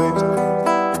 construções,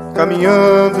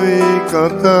 caminhando e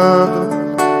cantando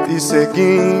e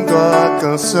seguindo a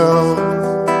canção.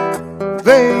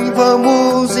 Vem,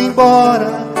 vamos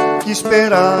embora, que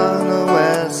esperar não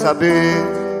é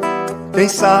saber. Quem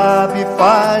sabe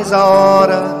faz a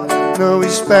hora, não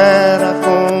espera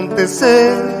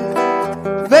acontecer.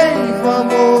 Vem,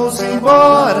 vamos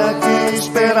embora, que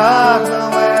esperar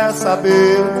não é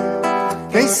saber.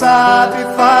 Quem sabe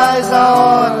faz a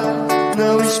hora,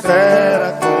 não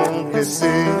espera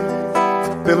acontecer.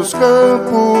 Pelos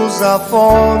campos a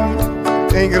fome,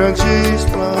 em grandes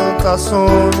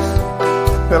plantações,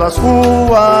 pelas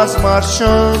ruas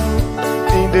marchando,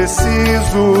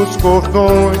 indecisos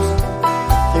cordões,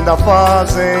 que ainda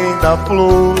fazem da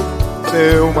flor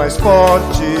seu mais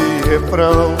forte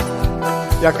refrão,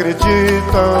 e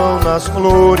acreditam nas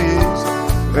flores,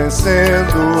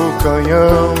 vencendo o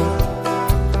canhão.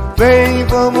 Vem,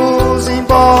 vamos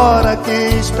embora,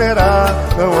 que esperar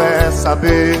não é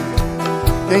saber.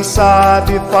 Quem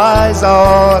sabe faz a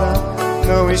hora,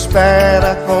 não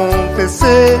espera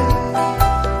acontecer.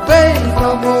 Vem,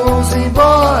 vamos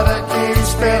embora, que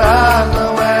esperar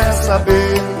não é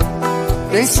saber.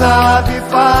 Quem sabe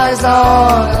faz a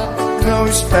hora, não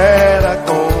espera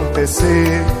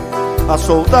acontecer. Há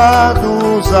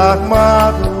soldados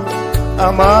armados,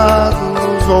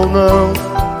 amados ou não,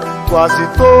 quase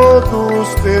todos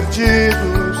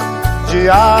perdidos, de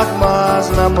armas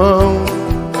na mão.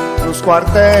 Nos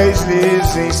quartéis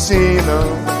lhes ensinam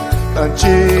a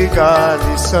antiga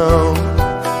lição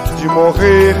de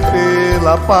morrer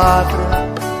pela pátria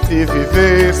e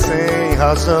viver sem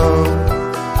razão.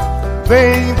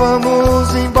 Vem,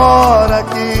 vamos embora,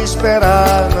 que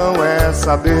esperar não é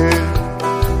saber.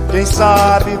 Quem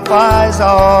sabe faz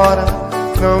a hora,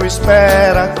 não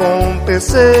espera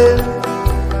acontecer.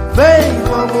 Vem,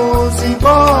 vamos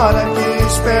embora, que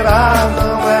esperar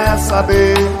não é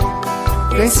saber.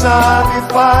 Quem sabe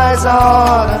faz a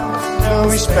hora,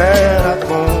 não espera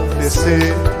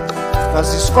acontecer.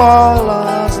 Nas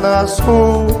escolas, nas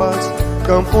ruas,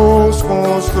 campos,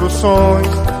 construções,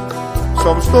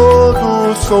 somos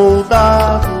todos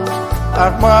soldados,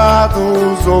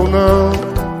 armados ou não,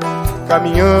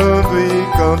 caminhando e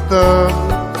cantando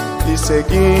e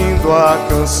seguindo a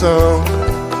canção.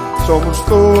 Somos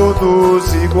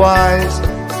todos iguais,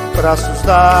 braços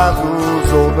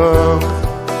dados ou não,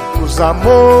 os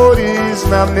amores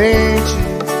na mente,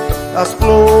 as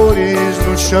flores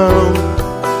no chão,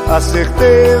 a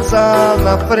certeza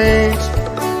na frente,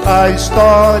 a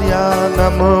história na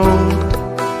mão,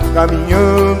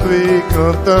 caminhando e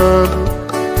cantando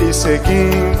e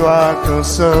seguindo a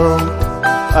canção,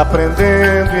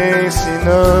 aprendendo e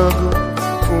ensinando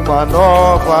uma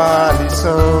nova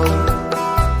lição.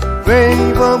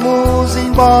 Vem, vamos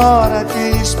embora, que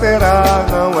esperar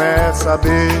não é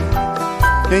saber.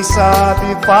 Quem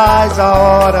sabe faz a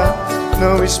hora,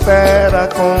 não espera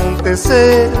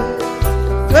acontecer.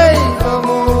 Vem,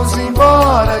 vamos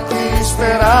embora, que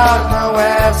esperar não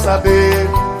é saber.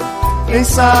 Quem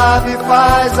sabe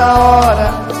faz a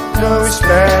hora, não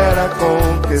espera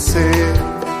acontecer.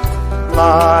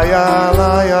 Laia,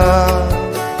 laia,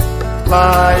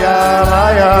 laia,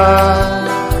 laia,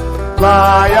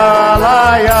 laia,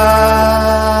 laia,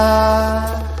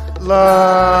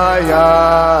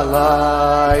 laia,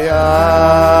 laia.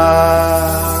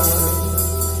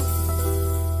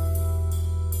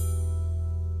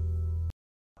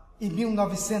 E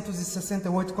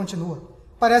 1968 continua.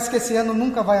 Parece que esse ano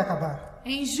nunca vai acabar.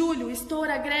 Em julho,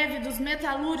 estoura a greve dos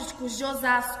metalúrgicos de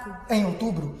Osasco. Em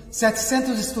outubro,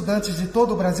 700 estudantes de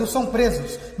todo o Brasil são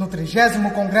presos no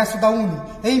 30º Congresso da UNE,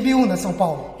 em Biúna, São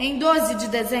Paulo. Em 12 de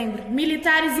dezembro,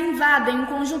 militares invadem um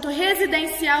conjunto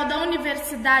residencial da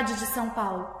Universidade de São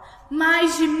Paulo.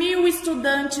 Mais de 1.000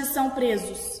 estudantes são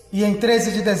presos. E em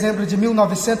 13 de dezembro de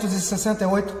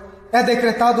 1968, é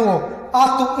decretado o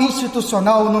Ato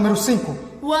Institucional Nº 5.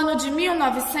 O ano de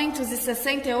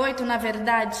 1968, na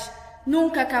verdade,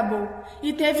 nunca acabou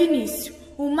e teve início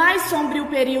o mais sombrio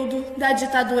período da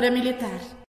ditadura militar.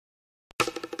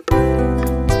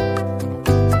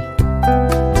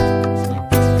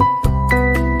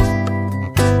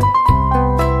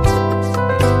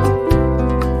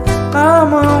 A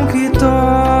mão que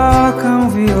toca um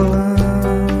violão,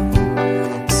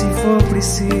 se for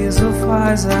preciso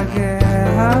faz a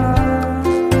guerra,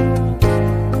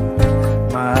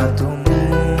 mata o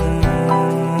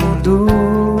mundo,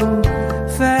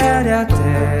 fere a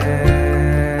terra.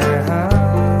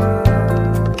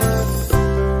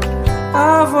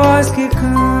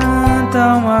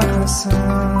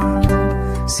 canção,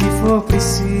 se for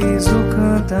preciso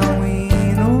canta um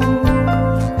hino.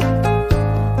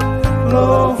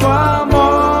 Louvo a morte,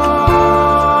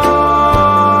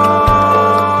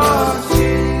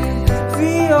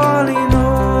 viola em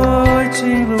noite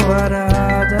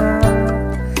enluarada,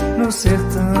 no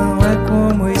sertão é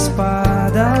como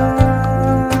espada,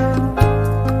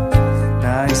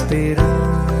 na esperança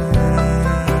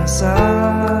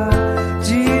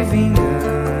de vingança.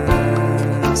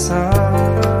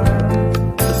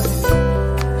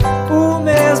 O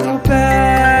mesmo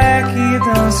pé que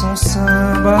dança um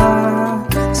samba,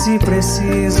 se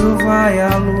preciso vai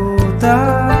à luta.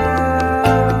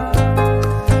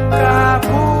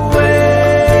 Capoeira,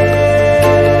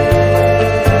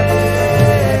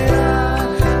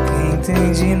 quem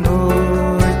tem de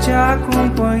noite a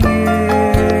companheira,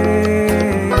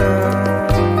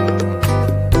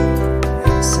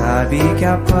 sabe que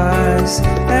a paz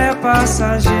é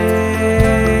passageira.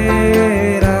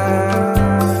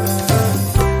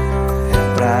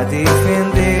 Pra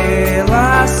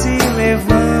defendê-la se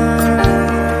levanta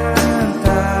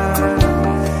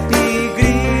e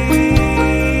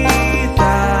grita: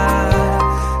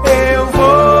 eu vou.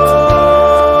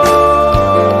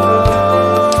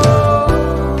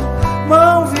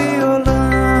 Mão, violão,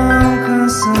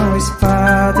 canção,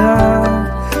 espada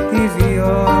e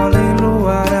viola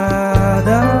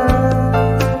enluarada,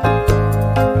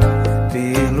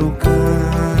 pelo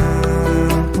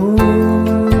campo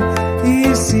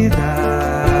e cidade,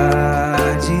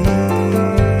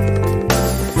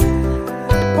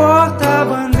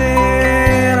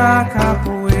 porta-bandeira,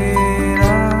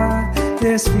 capoeira,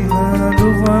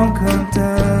 desfilando vão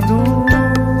cantando.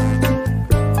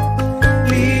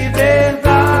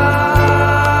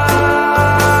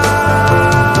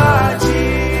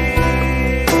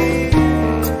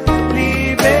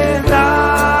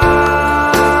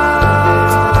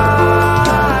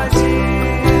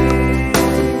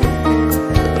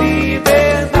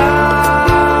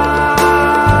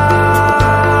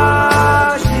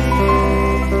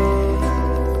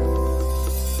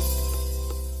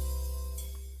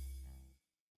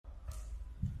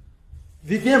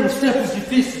 Vivemos tempos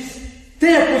difíceis,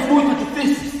 tempos muito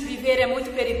difíceis. Viver é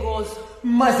muito perigoso.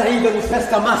 Mas ainda nos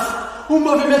resta massa, um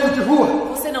movimento de rua.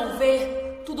 Você não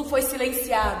vê? Tudo foi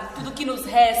silenciado. Tudo que nos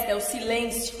resta é o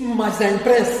silêncio. Mas a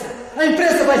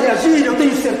imprensa vai reagir, eu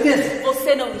tenho certeza.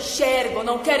 Você não enxerga ou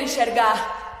não quer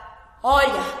enxergar.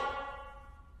 Olha,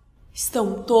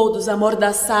 estão todos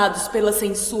amordaçados pela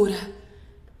censura.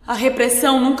 A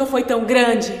repressão nunca foi tão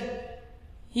grande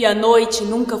e a noite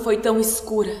nunca foi tão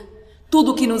escura.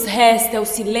 Tudo que nos resta é o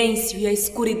silêncio e a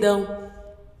escuridão.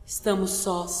 Estamos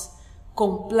sós,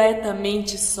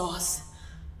 completamente sós.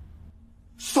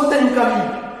 Só tem um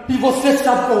caminho, e você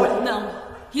sabe qual é. Não,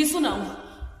 isso não.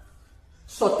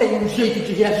 Só tem um jeito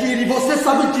de reagir, e você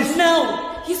sabe disso.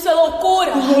 Não, isso é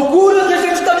loucura. Loucura que a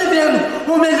gente está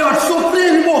vivendo. Ou melhor,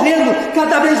 sofrendo e morrendo,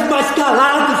 cada vez mais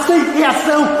calado, sem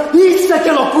reação. Isso é que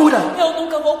é loucura. Eu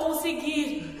nunca vou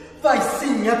conseguir. Vai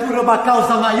sim, é por uma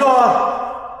causa maior.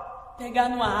 Pegar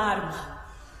numa arma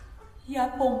e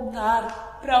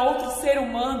apontar para outro ser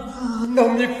humano. Não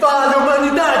me fale,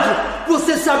 humanidade!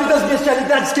 Você sabe das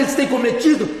bestialidades que eles têm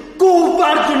cometido?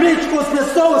 Covardemente com as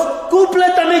pessoas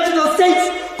completamente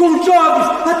inocentes, com jovens,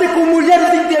 até com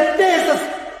mulheres indefesas.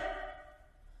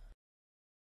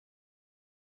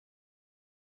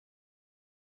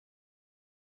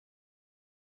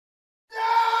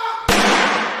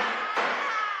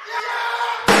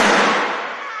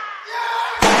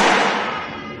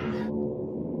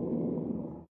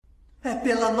 É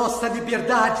pela nossa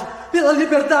liberdade, pela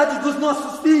liberdade dos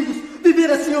nossos filhos.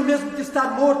 Viver assim é o mesmo que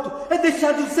estar morto, é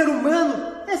deixar de ser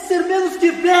humano, é ser menos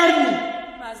que verme.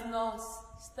 Mas nós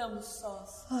estamos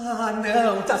sós. Ah,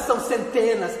 não, já são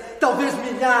centenas, talvez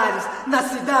milhares, na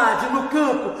cidade, no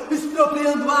campo,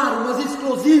 expropriando armas,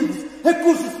 explosivos,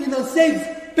 recursos financeiros,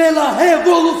 pela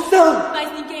revolução.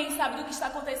 Mas ninguém sabe do que está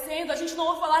acontecendo, a gente não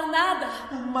ouve falar nada.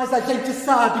 Mas a gente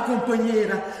sabe,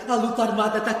 companheira, a luta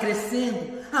armada está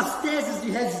crescendo, as teses de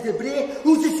Regis Debray,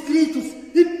 os escritos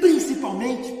e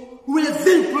principalmente o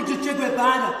exemplo de Che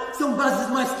Guevara são bases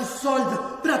mais que sólidas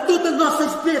para toda a nossa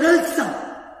esperança.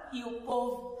 E o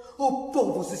povo? O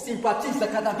povo se simpatiza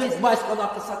cada vez mais com a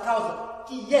nossa causa,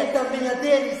 que é também a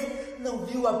deles. Não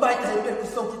viu a baita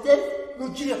repercussão que teve? No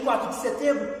dia 4 de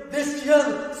setembro deste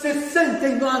ano,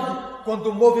 69, quando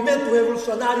o movimento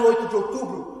revolucionário 8 de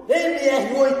outubro,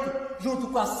 MR8, junto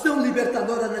com a Ação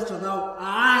Libertadora Nacional,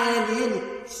 a ALN,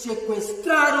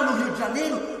 sequestraram no Rio de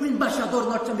Janeiro o embaixador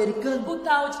norte-americano. O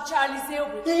tal de Charles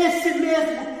Elwood. Esse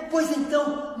mesmo! Pois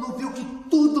então, não viu que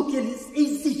tudo que eles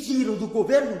exigiram do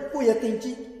governo foi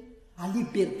atendido? A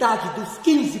liberdade dos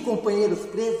 15 companheiros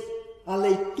presos, a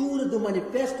leitura do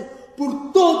manifesto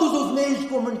por todos os meios de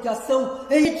comunicação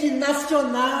em rede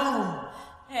nacional.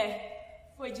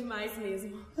 Foi demais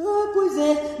mesmo. Pois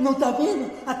é, não tá vendo?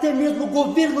 Até mesmo o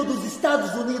governo dos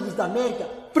Estados Unidos da América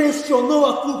pressionou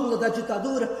a cúpula da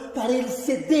ditadura para eles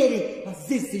cederem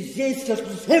às exigências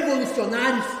dos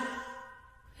revolucionários.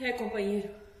 Companheiro,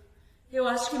 eu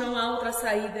acho que não há outra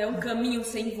saída, é um caminho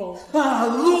sem volta. A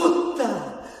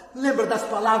luta! Lembra das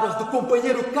palavras do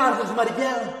companheiro Carlos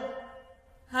Marighella?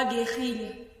 A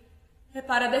guerrilha é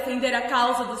para defender a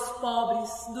causa dos pobres,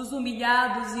 dos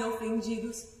humilhados e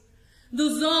ofendidos,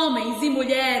 dos homens e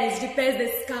mulheres de pés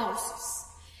descalços.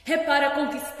 É para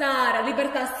conquistar a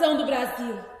libertação do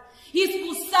Brasil,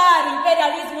 expulsar o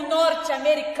imperialismo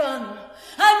norte-americano,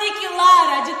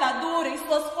 aniquilar a ditadura e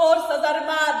suas forças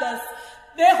armadas,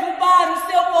 derrubar o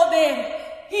seu poder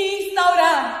e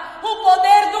instaurar o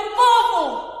poder do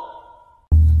povo.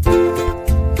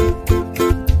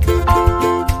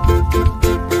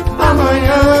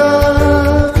 Amanhã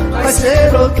vai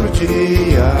ser outro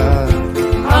dia.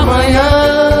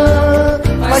 Amanhã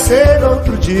vai ser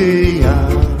outro dia.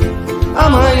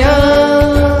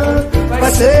 Amanhã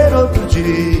vai ser outro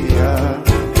dia.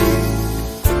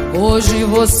 Hoje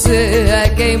você é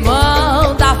quem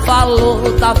manda, falou,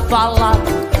 tá falado,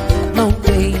 não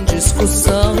tem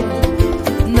discussão,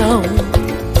 não.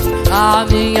 A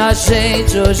minha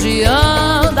gente hoje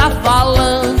anda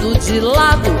falando de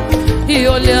lado e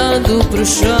olhando pro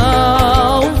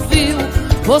chão, viu?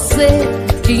 Você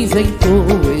que inventou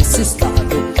esse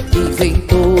estado,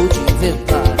 inventou de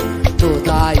inventar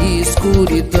toda a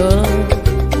escuridão.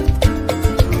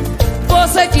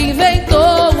 Você que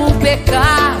inventou o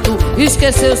pecado,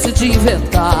 esqueceu-se de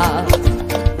inventar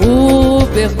o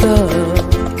perdão.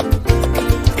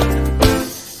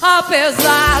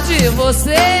 Apesar de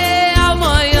você,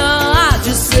 amanhã há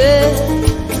de ser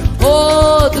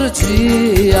outro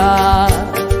dia.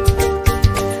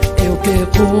 Eu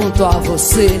pergunto a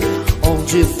você,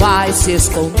 onde vai se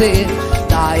esconder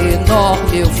da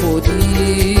enorme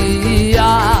euforia?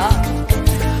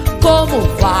 Como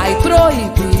vai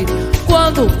proibir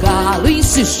quando o galo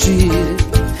insistir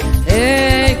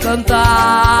em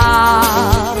cantar?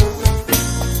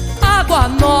 Água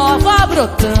nova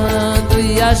brotando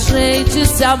e a gente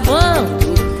se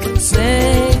amando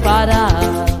sem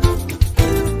parar.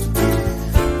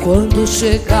 Quando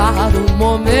chegar o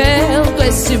momento,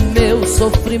 esse meu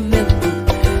sofrimento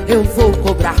eu vou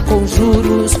cobrar com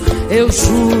juros, eu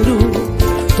juro.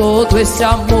 Todo esse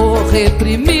amor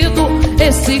reprimido,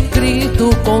 esse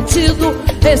grito contido,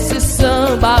 esse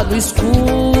samba no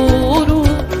escuro.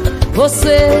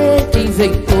 Você que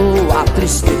inventou a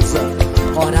tristeza,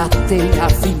 ora tem a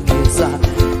fineza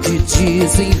de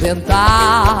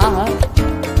desinventar.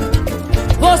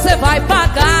 Você vai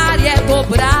pagar e é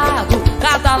dobrado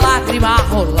cada lágrima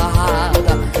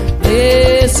rolada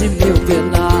nesse meu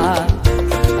penar.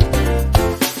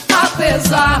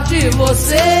 Apesar de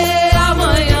você,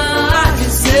 amanhã há de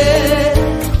ser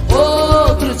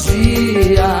outro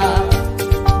dia.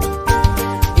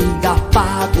 Ainda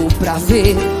pago pra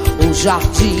ver o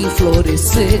jardim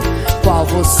florescer, qual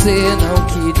você não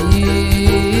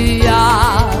queria.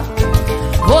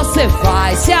 Você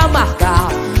vai se amargar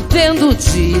vendo o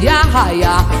dia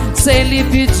raiar, sem lhe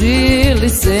pedir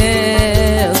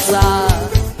licença.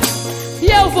 E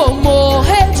eu vou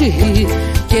morrer de rir,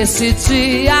 que esse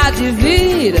dia há de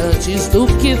vir antes do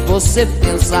que você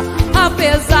pensa.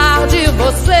 Apesar de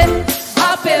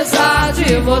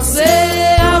você,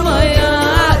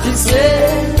 amanhã há de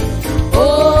ser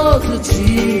outro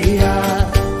dia.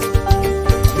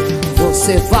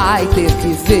 Você vai ter que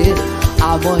ver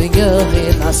amanhã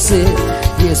renascer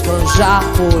e esbanjar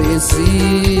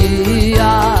poesia.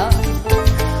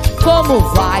 Como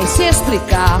vai se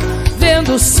explicar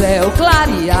vendo o céu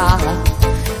clarear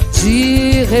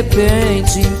de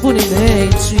repente,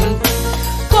 impunemente?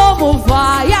 Como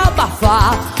vai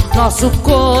abafar nosso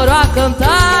coro a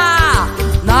cantar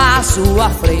na sua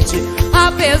frente?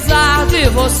 Apesar de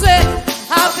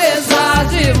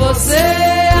você,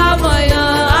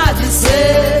 amanhã há de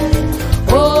ser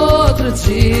outro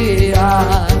dia.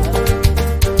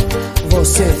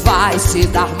 Você vai se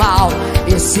dar mal,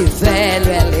 esse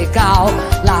velho é legal.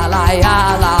 La la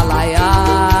ya, la la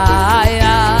ya,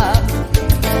 ya.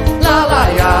 La la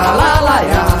ya, la la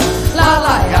ya, la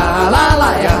la ya, la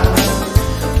la ya,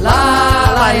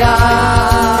 la la ya.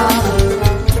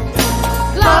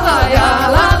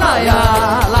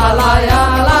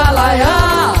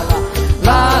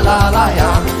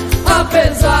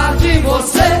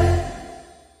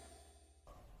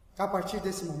 A partir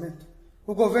desse momento,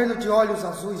 o governo de olhos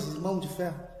azuis e mão de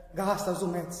ferro gasta os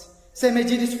humetes, sem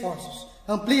medir esforços,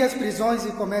 amplia as prisões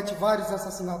e comete vários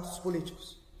assassinatos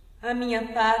políticos. A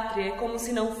minha pátria é como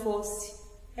se não fosse,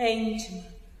 é íntima,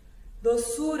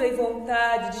 doçura e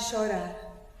vontade de chorar.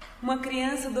 Uma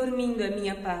criança dormindo é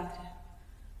minha pátria.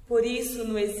 Por isso,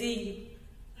 no exílio,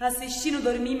 assistindo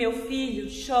dormir meu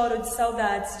filho, choro de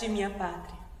saudades de minha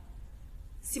pátria.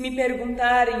 Se me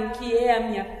perguntarem o que é a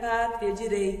minha pátria,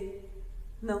 direi,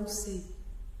 não sei.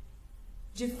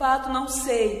 De fato, não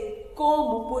sei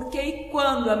como, por que e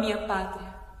quando a minha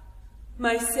pátria.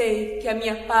 Mas sei que a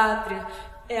minha pátria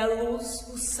é a luz,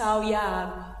 o sal e a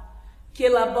água, que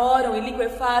elaboram e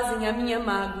liquefazem a minha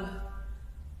mágoa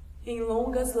em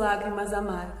longas lágrimas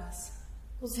amargas.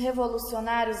 Os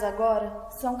revolucionários agora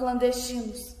são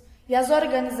clandestinos e as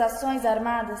organizações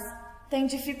armadas têm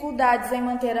dificuldades em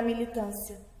manter a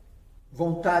militância.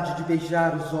 Vontade de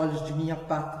beijar os olhos de minha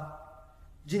pátria,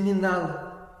 de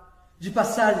niná-la, de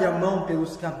passar-lhe a mão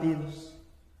pelos cabelos,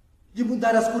 de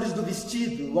mudar as cores do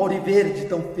vestido, auriverde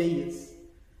tão feias,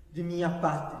 de minha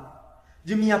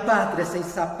pátria sem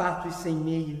sapato e sem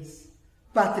meias,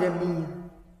 pátria minha,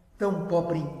 tão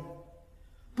pobrinha.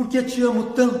 Porque te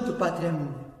amo tanto, pátria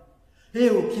minha,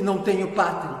 eu que não tenho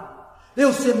pátria,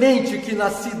 eu semente que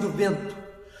nasci do vento,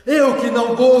 eu que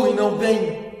não vou e não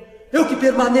venho, eu que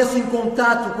permaneço em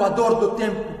contato com a dor do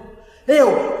tempo,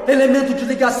 eu, elemento de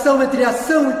ligação entre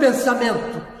ação e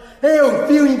pensamento, eu,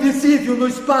 fio invisível no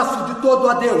espaço de todo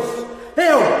adeus,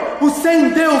 eu, o sem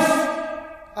Deus.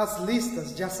 As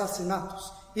listas de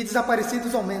assassinatos e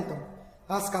desaparecidos aumentam,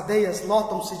 as cadeias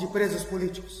lotam-se de presos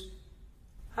políticos.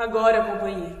 Agora,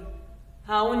 companheiro,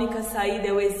 a única saída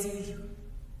é o exílio.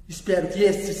 Espero que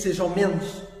esse seja ao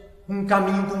menos um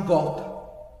caminho com volta.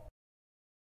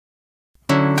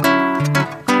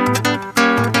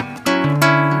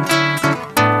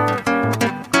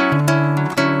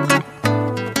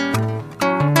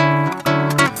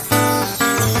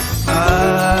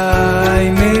 Ai,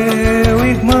 meu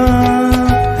irmão,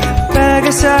 pega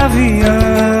esse avião,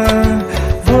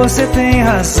 você tem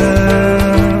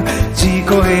razão de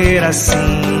correr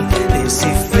assim, desse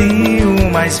frio,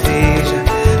 mas veja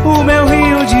o meu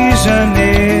Rio de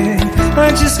Janeiro,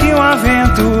 antes que um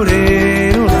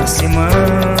aventureiro lance mão.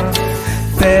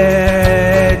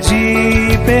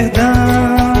 Pede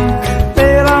perdão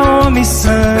pela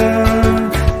omissão,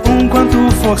 um quanto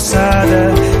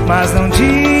forçada, mas não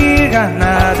diga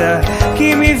nada,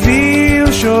 que me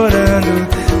viu chorando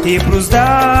e pros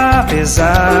da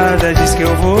pesada diz que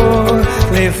eu vou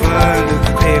levando.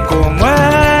 Vê como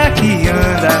é que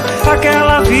anda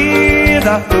aquela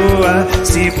vida à toa,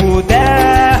 se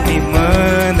puder me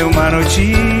manda uma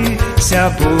notícia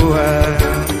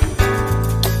boa.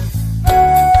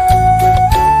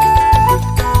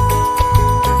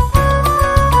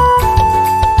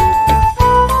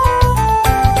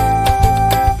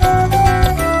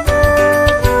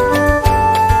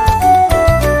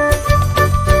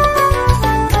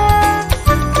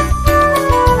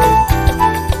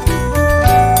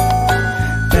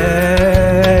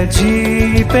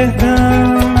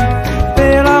 Perdão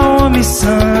pela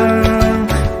omissão,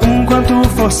 um quanto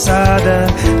forçada,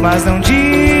 mas não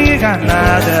diga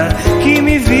nada, que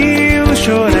me viu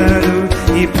chorando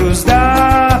e pros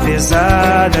da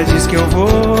pesada diz que eu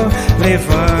vou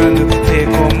levando. Vê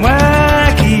como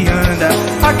é que anda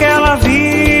aquela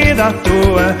vida à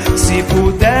toa, se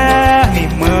puder me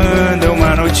manda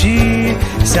uma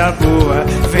notícia boa.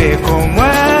 Vê como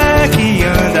é que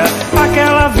anda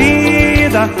aquela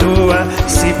vida à toa,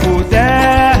 se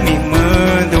puder me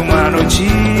manda uma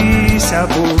notícia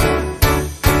boa.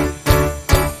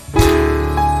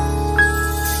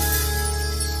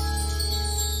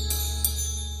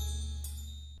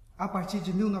 A partir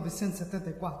de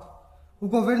 1974, o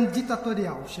governo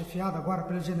ditatorial, chefiado agora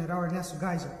pelo general Ernesto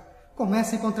Geisel,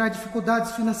 começa a encontrar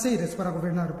dificuldades financeiras para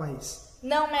governar o país.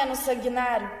 Não menos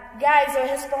sanguinário, Geisel é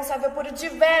responsável por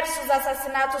diversos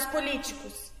assassinatos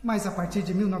políticos. Mas a partir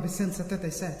de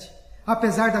 1977,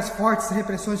 apesar das fortes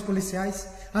repressões policiais,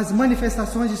 as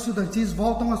manifestações estudantis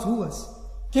voltam às ruas.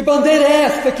 Que bandeira é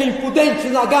esta que impudente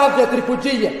na gávea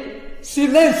tripudia?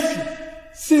 Silêncio!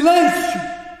 Silêncio!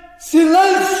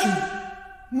 Silêncio!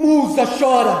 Musa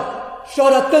chora,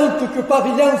 chora tanto que o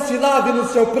pavilhão se lave no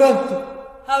seu pranto.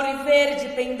 Auriverde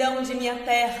pendão de minha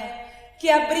terra, que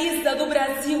a brisa do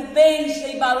Brasil beija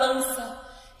e balança,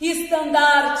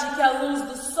 estandarte que a luz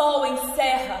do sol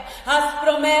encerra as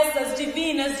promessas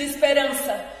divinas de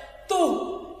esperança.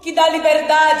 Tu, que da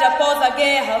liberdade após a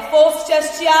guerra foste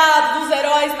hasteado dos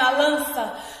heróis na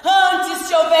lança, antes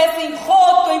te houvessem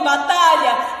roto em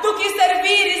batalha do que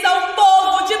servires ao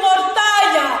povo de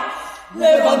mortalha.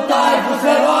 Levantai-vos,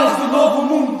 heróis do novo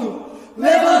mundo!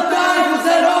 Levantai-vos,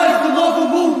 heróis do novo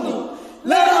mundo!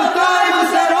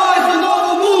 Levantai-vos, heróis do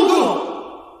novo mundo!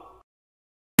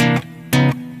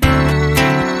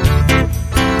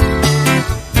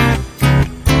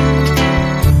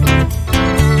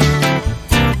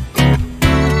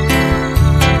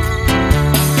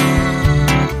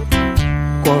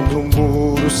 Quando o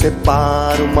muro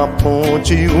separa, uma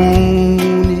ponte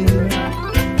une,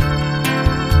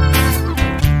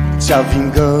 se a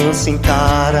vingança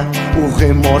encara, o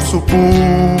remorso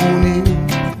pune.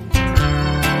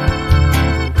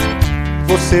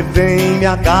 Você vem, me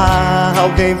agarra,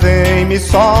 alguém vem, me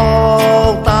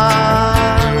solta.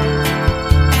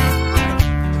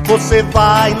 Você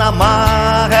vai na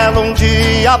mar, ela um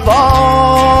dia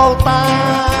volta.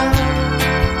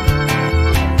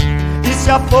 E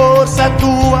se a força é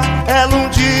tua, ela um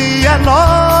dia é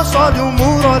nossa. Olha o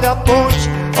muro, olha a ponte,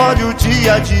 olha o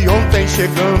dia de ontem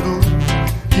chegando.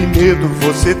 Que medo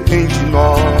você tem de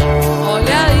nós.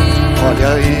 Olha aí, olha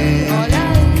aí, olha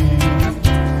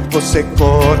aí. Você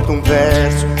corta um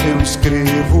verso, eu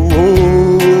escrevo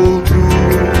outro.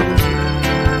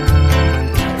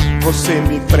 Você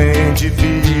me prende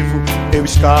vivo, eu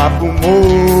escapo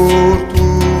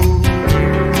morto.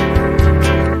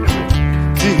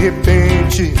 De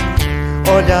repente,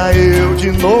 olha eu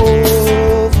de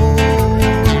novo,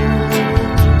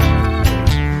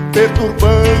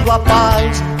 perturbando a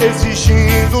paz,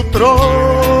 exigindo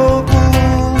troco.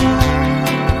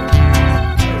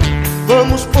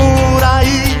 Vamos por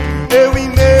aí, eu e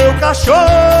meu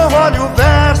cachorro. Olha o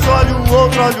verso, olha o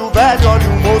outro, olha o velho, olha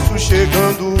o moço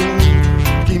chegando.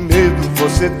 Que medo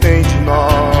você tem de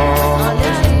nós.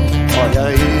 Olha aí, olha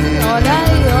aí, olha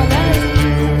aí.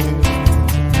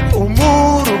 O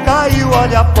muro caiu,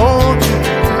 olha a ponte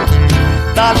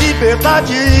da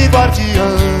liberdade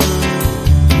guardiã.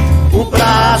 O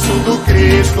braço do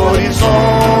Cristo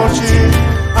horizonte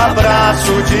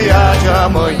abraça o dia de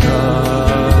amanhã.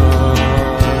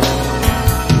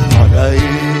 Olha aí,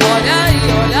 olha aí,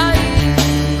 olha aí.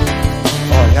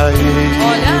 Olha aí,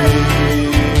 olha aí.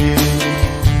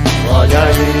 Olha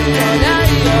aí, olha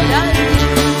aí, olha aí.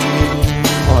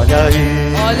 Olha aí,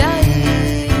 olha aí. Olha aí. Olha aí.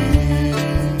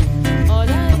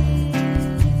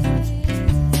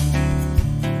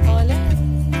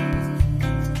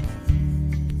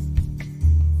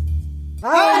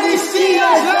 Anistia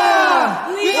já!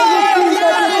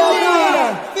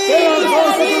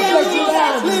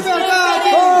 Liberdade!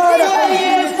 Ora,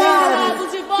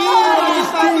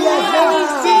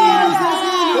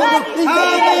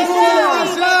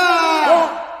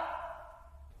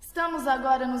 Estamos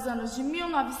agora nos anos de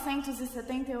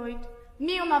 1978,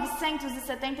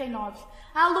 1979.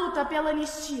 A luta pela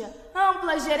anistia,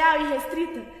 ampla, geral e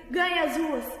restrita, ganha as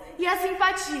ruas e a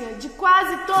simpatia de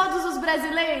quase todos os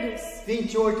brasileiros.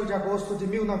 28 de agosto de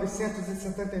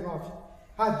 1979.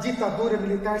 A ditadura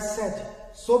militar cede,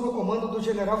 sob o comando do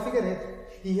general Figueiredo,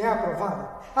 e é aprovada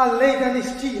a lei da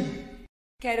anistia.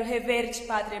 Quero rever-te,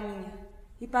 pátria minha,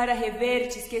 e para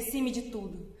rever-te esqueci-me de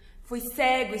tudo. Fui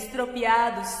cego,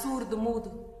 estropiado, surdo,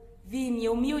 mudo. Vi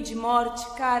minha humilde morte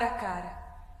cara a cara.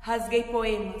 Rasguei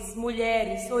poemas,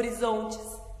 mulheres, horizontes.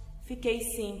 Fiquei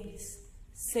simples,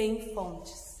 sem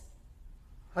fontes.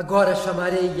 Agora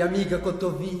chamarei amiga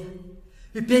cotovia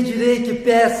e pedirei que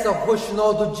peça ao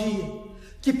roxinol do dia,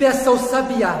 que peça ao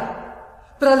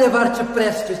sabiá, para levar-te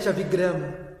presto este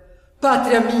avigrama.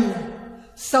 Pátria minha,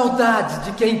 saudade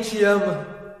de quem te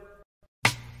ama.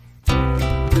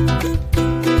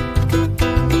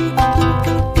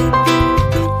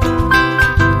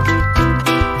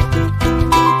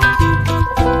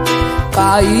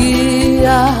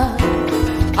 Caía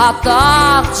a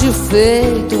tarde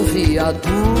feito um viaduto,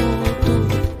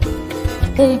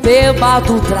 um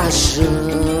bêbado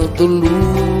trajando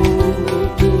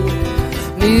luto.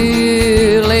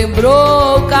 Me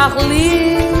lembrou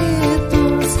Carlitos,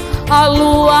 a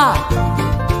lua,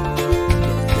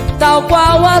 tal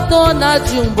qual a dona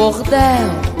de um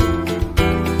bordel,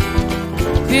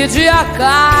 pedia a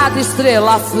cada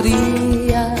estrela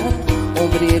fria um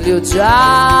brilho de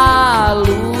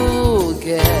aluguel.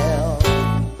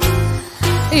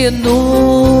 E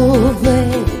nuvens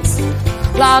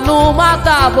lá no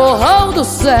mata-borrão do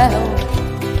céu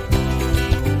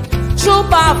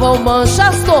chupavam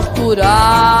manchas torturadas.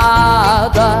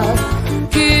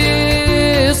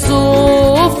 Que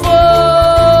sufoco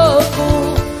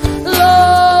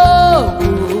louco,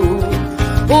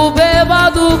 o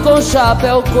bêbado com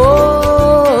chapéu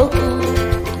coco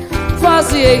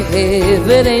fazia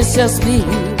reverências mil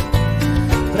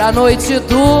pra noite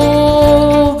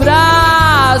do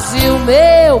Brasil,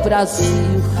 meu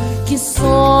Brasil que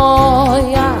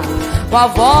sonha com a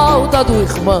volta do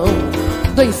irmão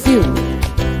do enfio,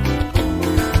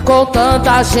 com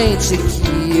tanta gente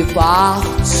que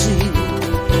parte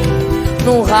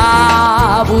num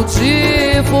rabo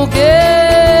de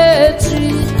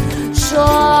foguete.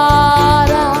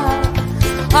 Chora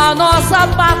a nossa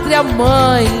pátria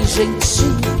mãe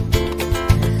gentil,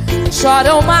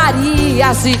 choram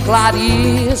Marias e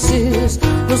Clarices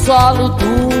no solo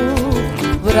do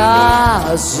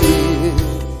Brasil.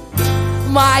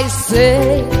 Mas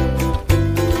sei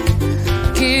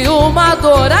que uma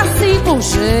dor assim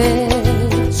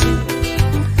pungente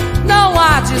não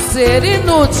há de ser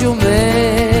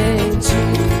inutilmente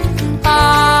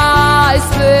a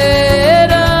esperança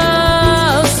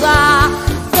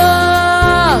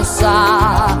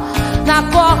dança na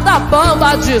corda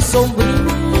bamba de sombrinha.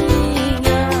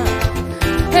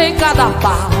 Em cada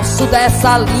passo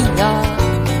dessa linha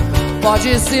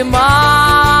pode se machucar.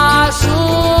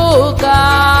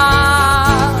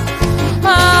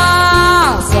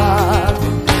 Asa,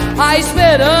 a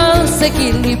esperança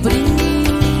equilibrista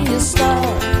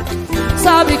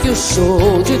sabe que o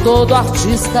show de todo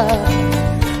artista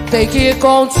tem que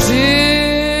continuar.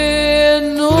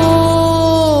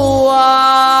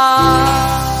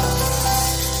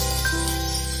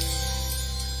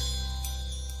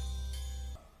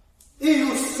 E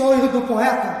o sonho do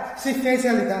poeta se fez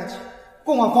realidade.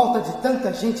 Com a volta de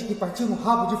tanta gente que partiu no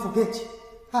rabo de foguete,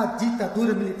 a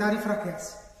ditadura militar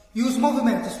enfraquece. E os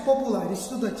movimentos popular,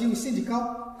 estudantil e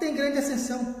sindical têm grande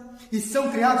ascensão. E são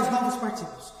criados novos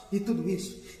partidos. E tudo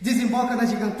isso desemboca na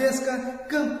gigantesca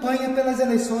campanha pelas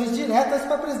eleições diretas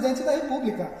para presidente da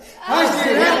República. As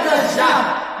diretas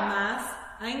já! Mas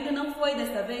ainda não foi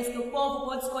desta vez que o povo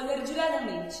pôde escolher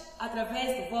diretamente,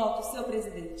 através do voto, seu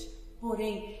presidente.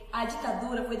 Porém, a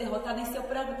ditadura foi derrotada em seu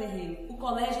próprio terreno, o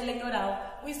colégio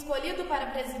eleitoral. O escolhido para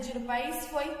presidir o país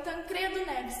foi Tancredo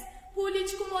Neves,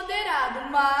 político moderado,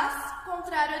 mas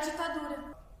contrário à ditadura.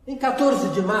 Em 14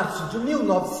 de março de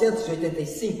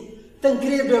 1985,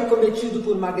 Tancredo é acometido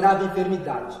por uma grave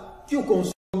enfermidade, que o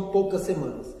consome em poucas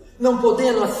semanas, não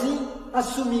podendo assim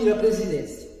assumir a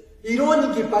presidência.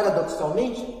 Irônica e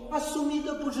paradoxalmente,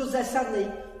 assumida por José Sarney,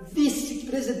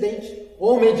 vice-presidente,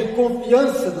 homem de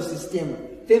confiança do sistema,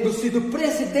 tendo sido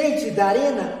presidente da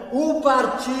Arena, o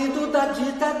partido da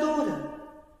ditadura.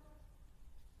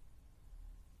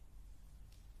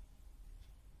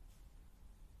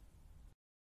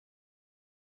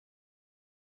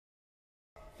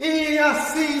 E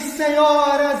assim,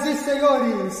 senhoras e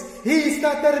senhores,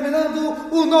 está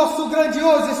terminando o nosso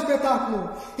grandioso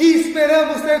espetáculo. E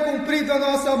esperamos ter cumprido a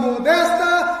nossa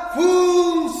modesta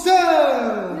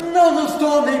função. Não nos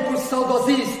tomem por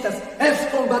saudosistas,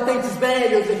 ex-combatentes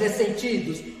velhos e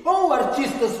ressentidos, ou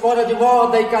artistas fora de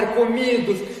moda e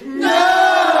carcomidos.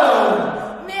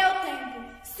 Não! Meu tempo,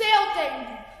 seu tempo,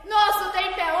 nosso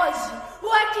tempo é hoje, o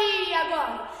aqui e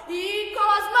agora. E com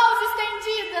as mãos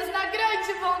estendidas na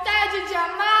grande vontade de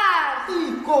amar.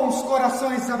 E com os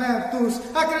corações abertos,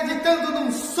 acreditando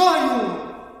num sonho.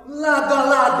 Lado a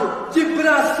lado, de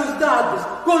braços dados,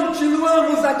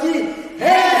 continuamos aqui,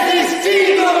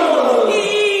 resistindo!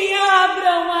 E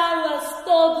abram alas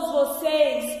todos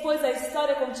vocês, pois a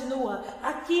história continua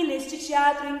aqui neste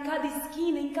teatro, em cada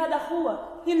esquina, em cada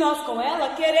rua. E nós com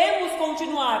ela queremos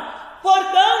continuar.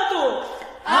 Portanto,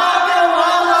 abram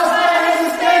alas da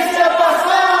resistência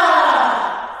passar!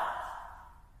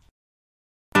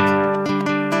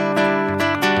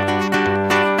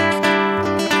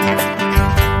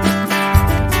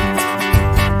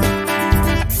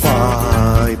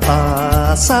 Vai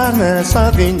passar nessa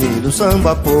avenida o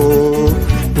samba popular,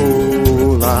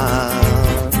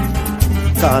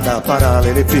 cada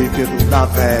paralelepípedo da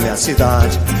velha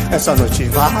cidade, essa noite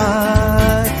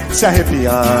vai se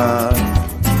arrepiar.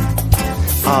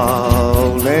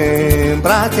 Ao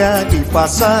lembrar que aqui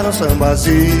passaram sambas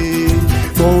e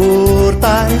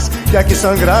mortais, que aqui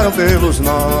sangraram pelos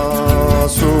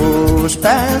nossos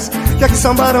pés, que aqui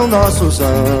sambaram nossos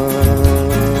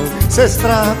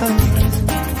ancestrais.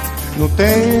 No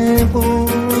tempo,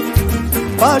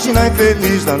 página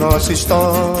infeliz da nossa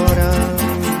história,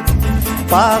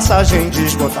 passagem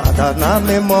desbotada na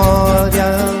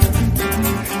memória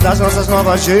das nossas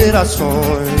novas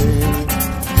gerações.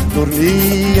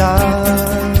 Dormia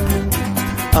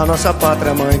a nossa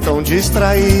pátria mãe tão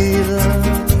distraída,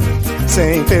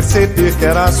 sem perceber que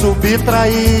era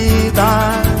subtraída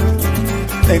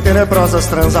em tenebrosas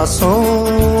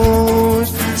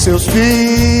transações. Seus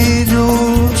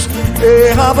filhos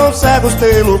erravam cegos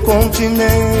pelo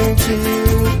continente,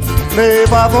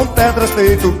 levavam pedras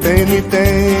feito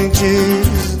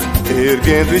penitentes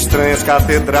erguendo estranhas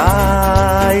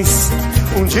catedrais.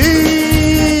 Um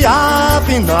dia,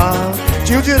 afinal,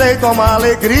 tinha o direito a uma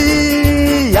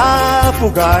alegria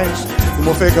fugaz,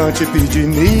 uma ofegante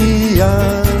epidemia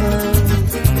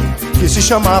que se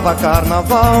chamava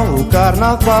carnaval, o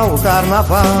carnaval, o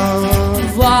carnaval.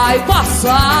 Vai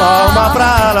passar. Palma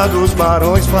pra ala dos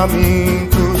barões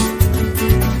famintos,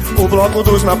 o bloco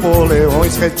dos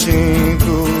Napoleões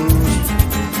retintos,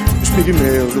 os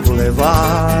pigmeus do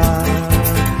boulevard.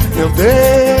 Meu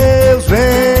Deus,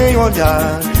 vem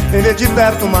olhar, vem ver de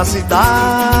perto uma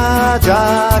cidade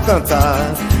a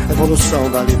cantar a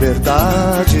evolução da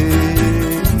liberdade,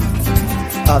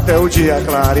 até o dia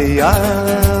clarear.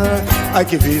 Ai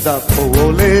que vida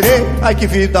boa, lerê, ai que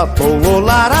vida boa,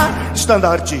 lará.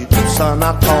 Estandarte do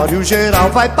sanatório geral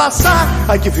vai passar.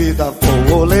 Ai que vida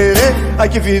boa, lerê, ai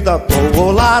que vida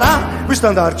boa, lará. O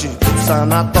estandarte do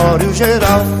sanatório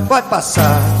geral vai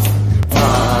passar.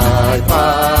 Vai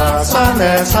passar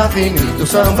nessa avenida o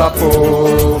samba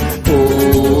popular,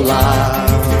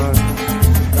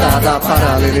 cada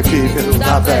paralelepípedo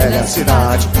da velha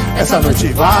cidade. Essa noite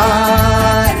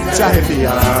vai se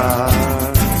arrepiar.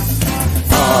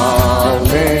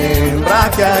 Lembra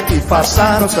que aqui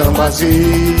passaram sambas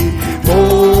imortais,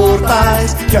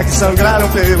 que aqui sangraram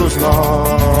pelos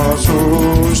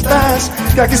nossos pés,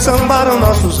 que aqui sambaram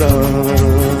nossos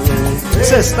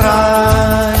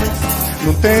ancestrais.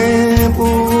 No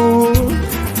tempo,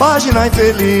 página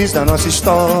infeliz da nossa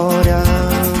história,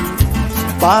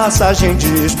 passagem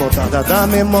desbotada da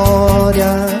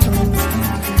memória.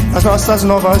 As nossas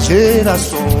novas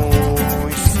gerações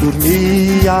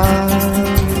dormiam,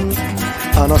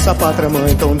 a nossa pátria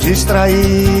mãe tão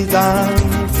distraída,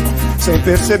 sem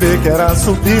perceber que era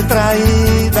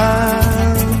subtraída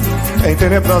em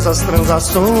tenebrosas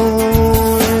transações.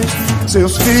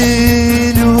 Seus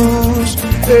filhos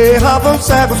erravam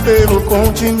cegos pelo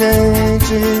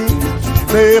continente,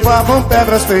 levavam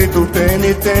pedras feito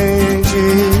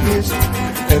penitentes,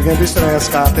 erguendo estranhas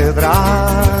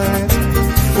catedrais.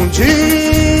 Um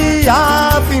dia,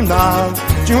 afinal,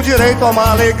 tinham direito a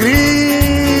uma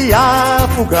alegria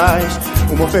fugaz,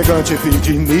 uma ofegante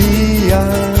epidemia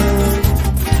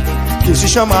que se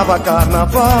chamava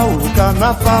carnaval,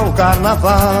 carnaval,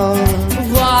 carnaval.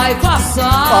 Vai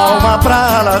passar. Palma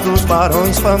pra ala dos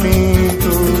barões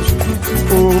famintos,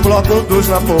 o bloco dos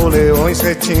Napoleões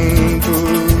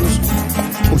retintos,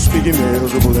 os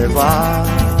pigmeus do boulevard.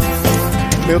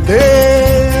 Meu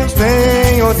Deus,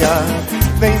 vem olhar,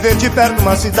 vem ver de perto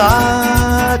uma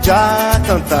cidade a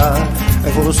cantar a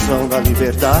evolução da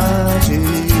liberdade,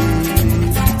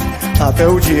 até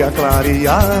o dia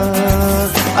clarear.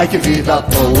 Ai que vida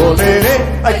boa, lerê,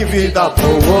 ai que vida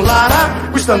boa, lará.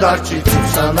 O estandarte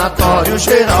do sanatório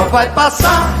geral vai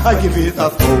passar. Ai que vida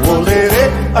boa,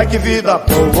 lerê, ai que vida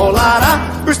boa, lará.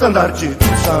 O estandarte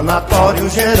do sanatório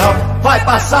geral vai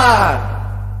passar.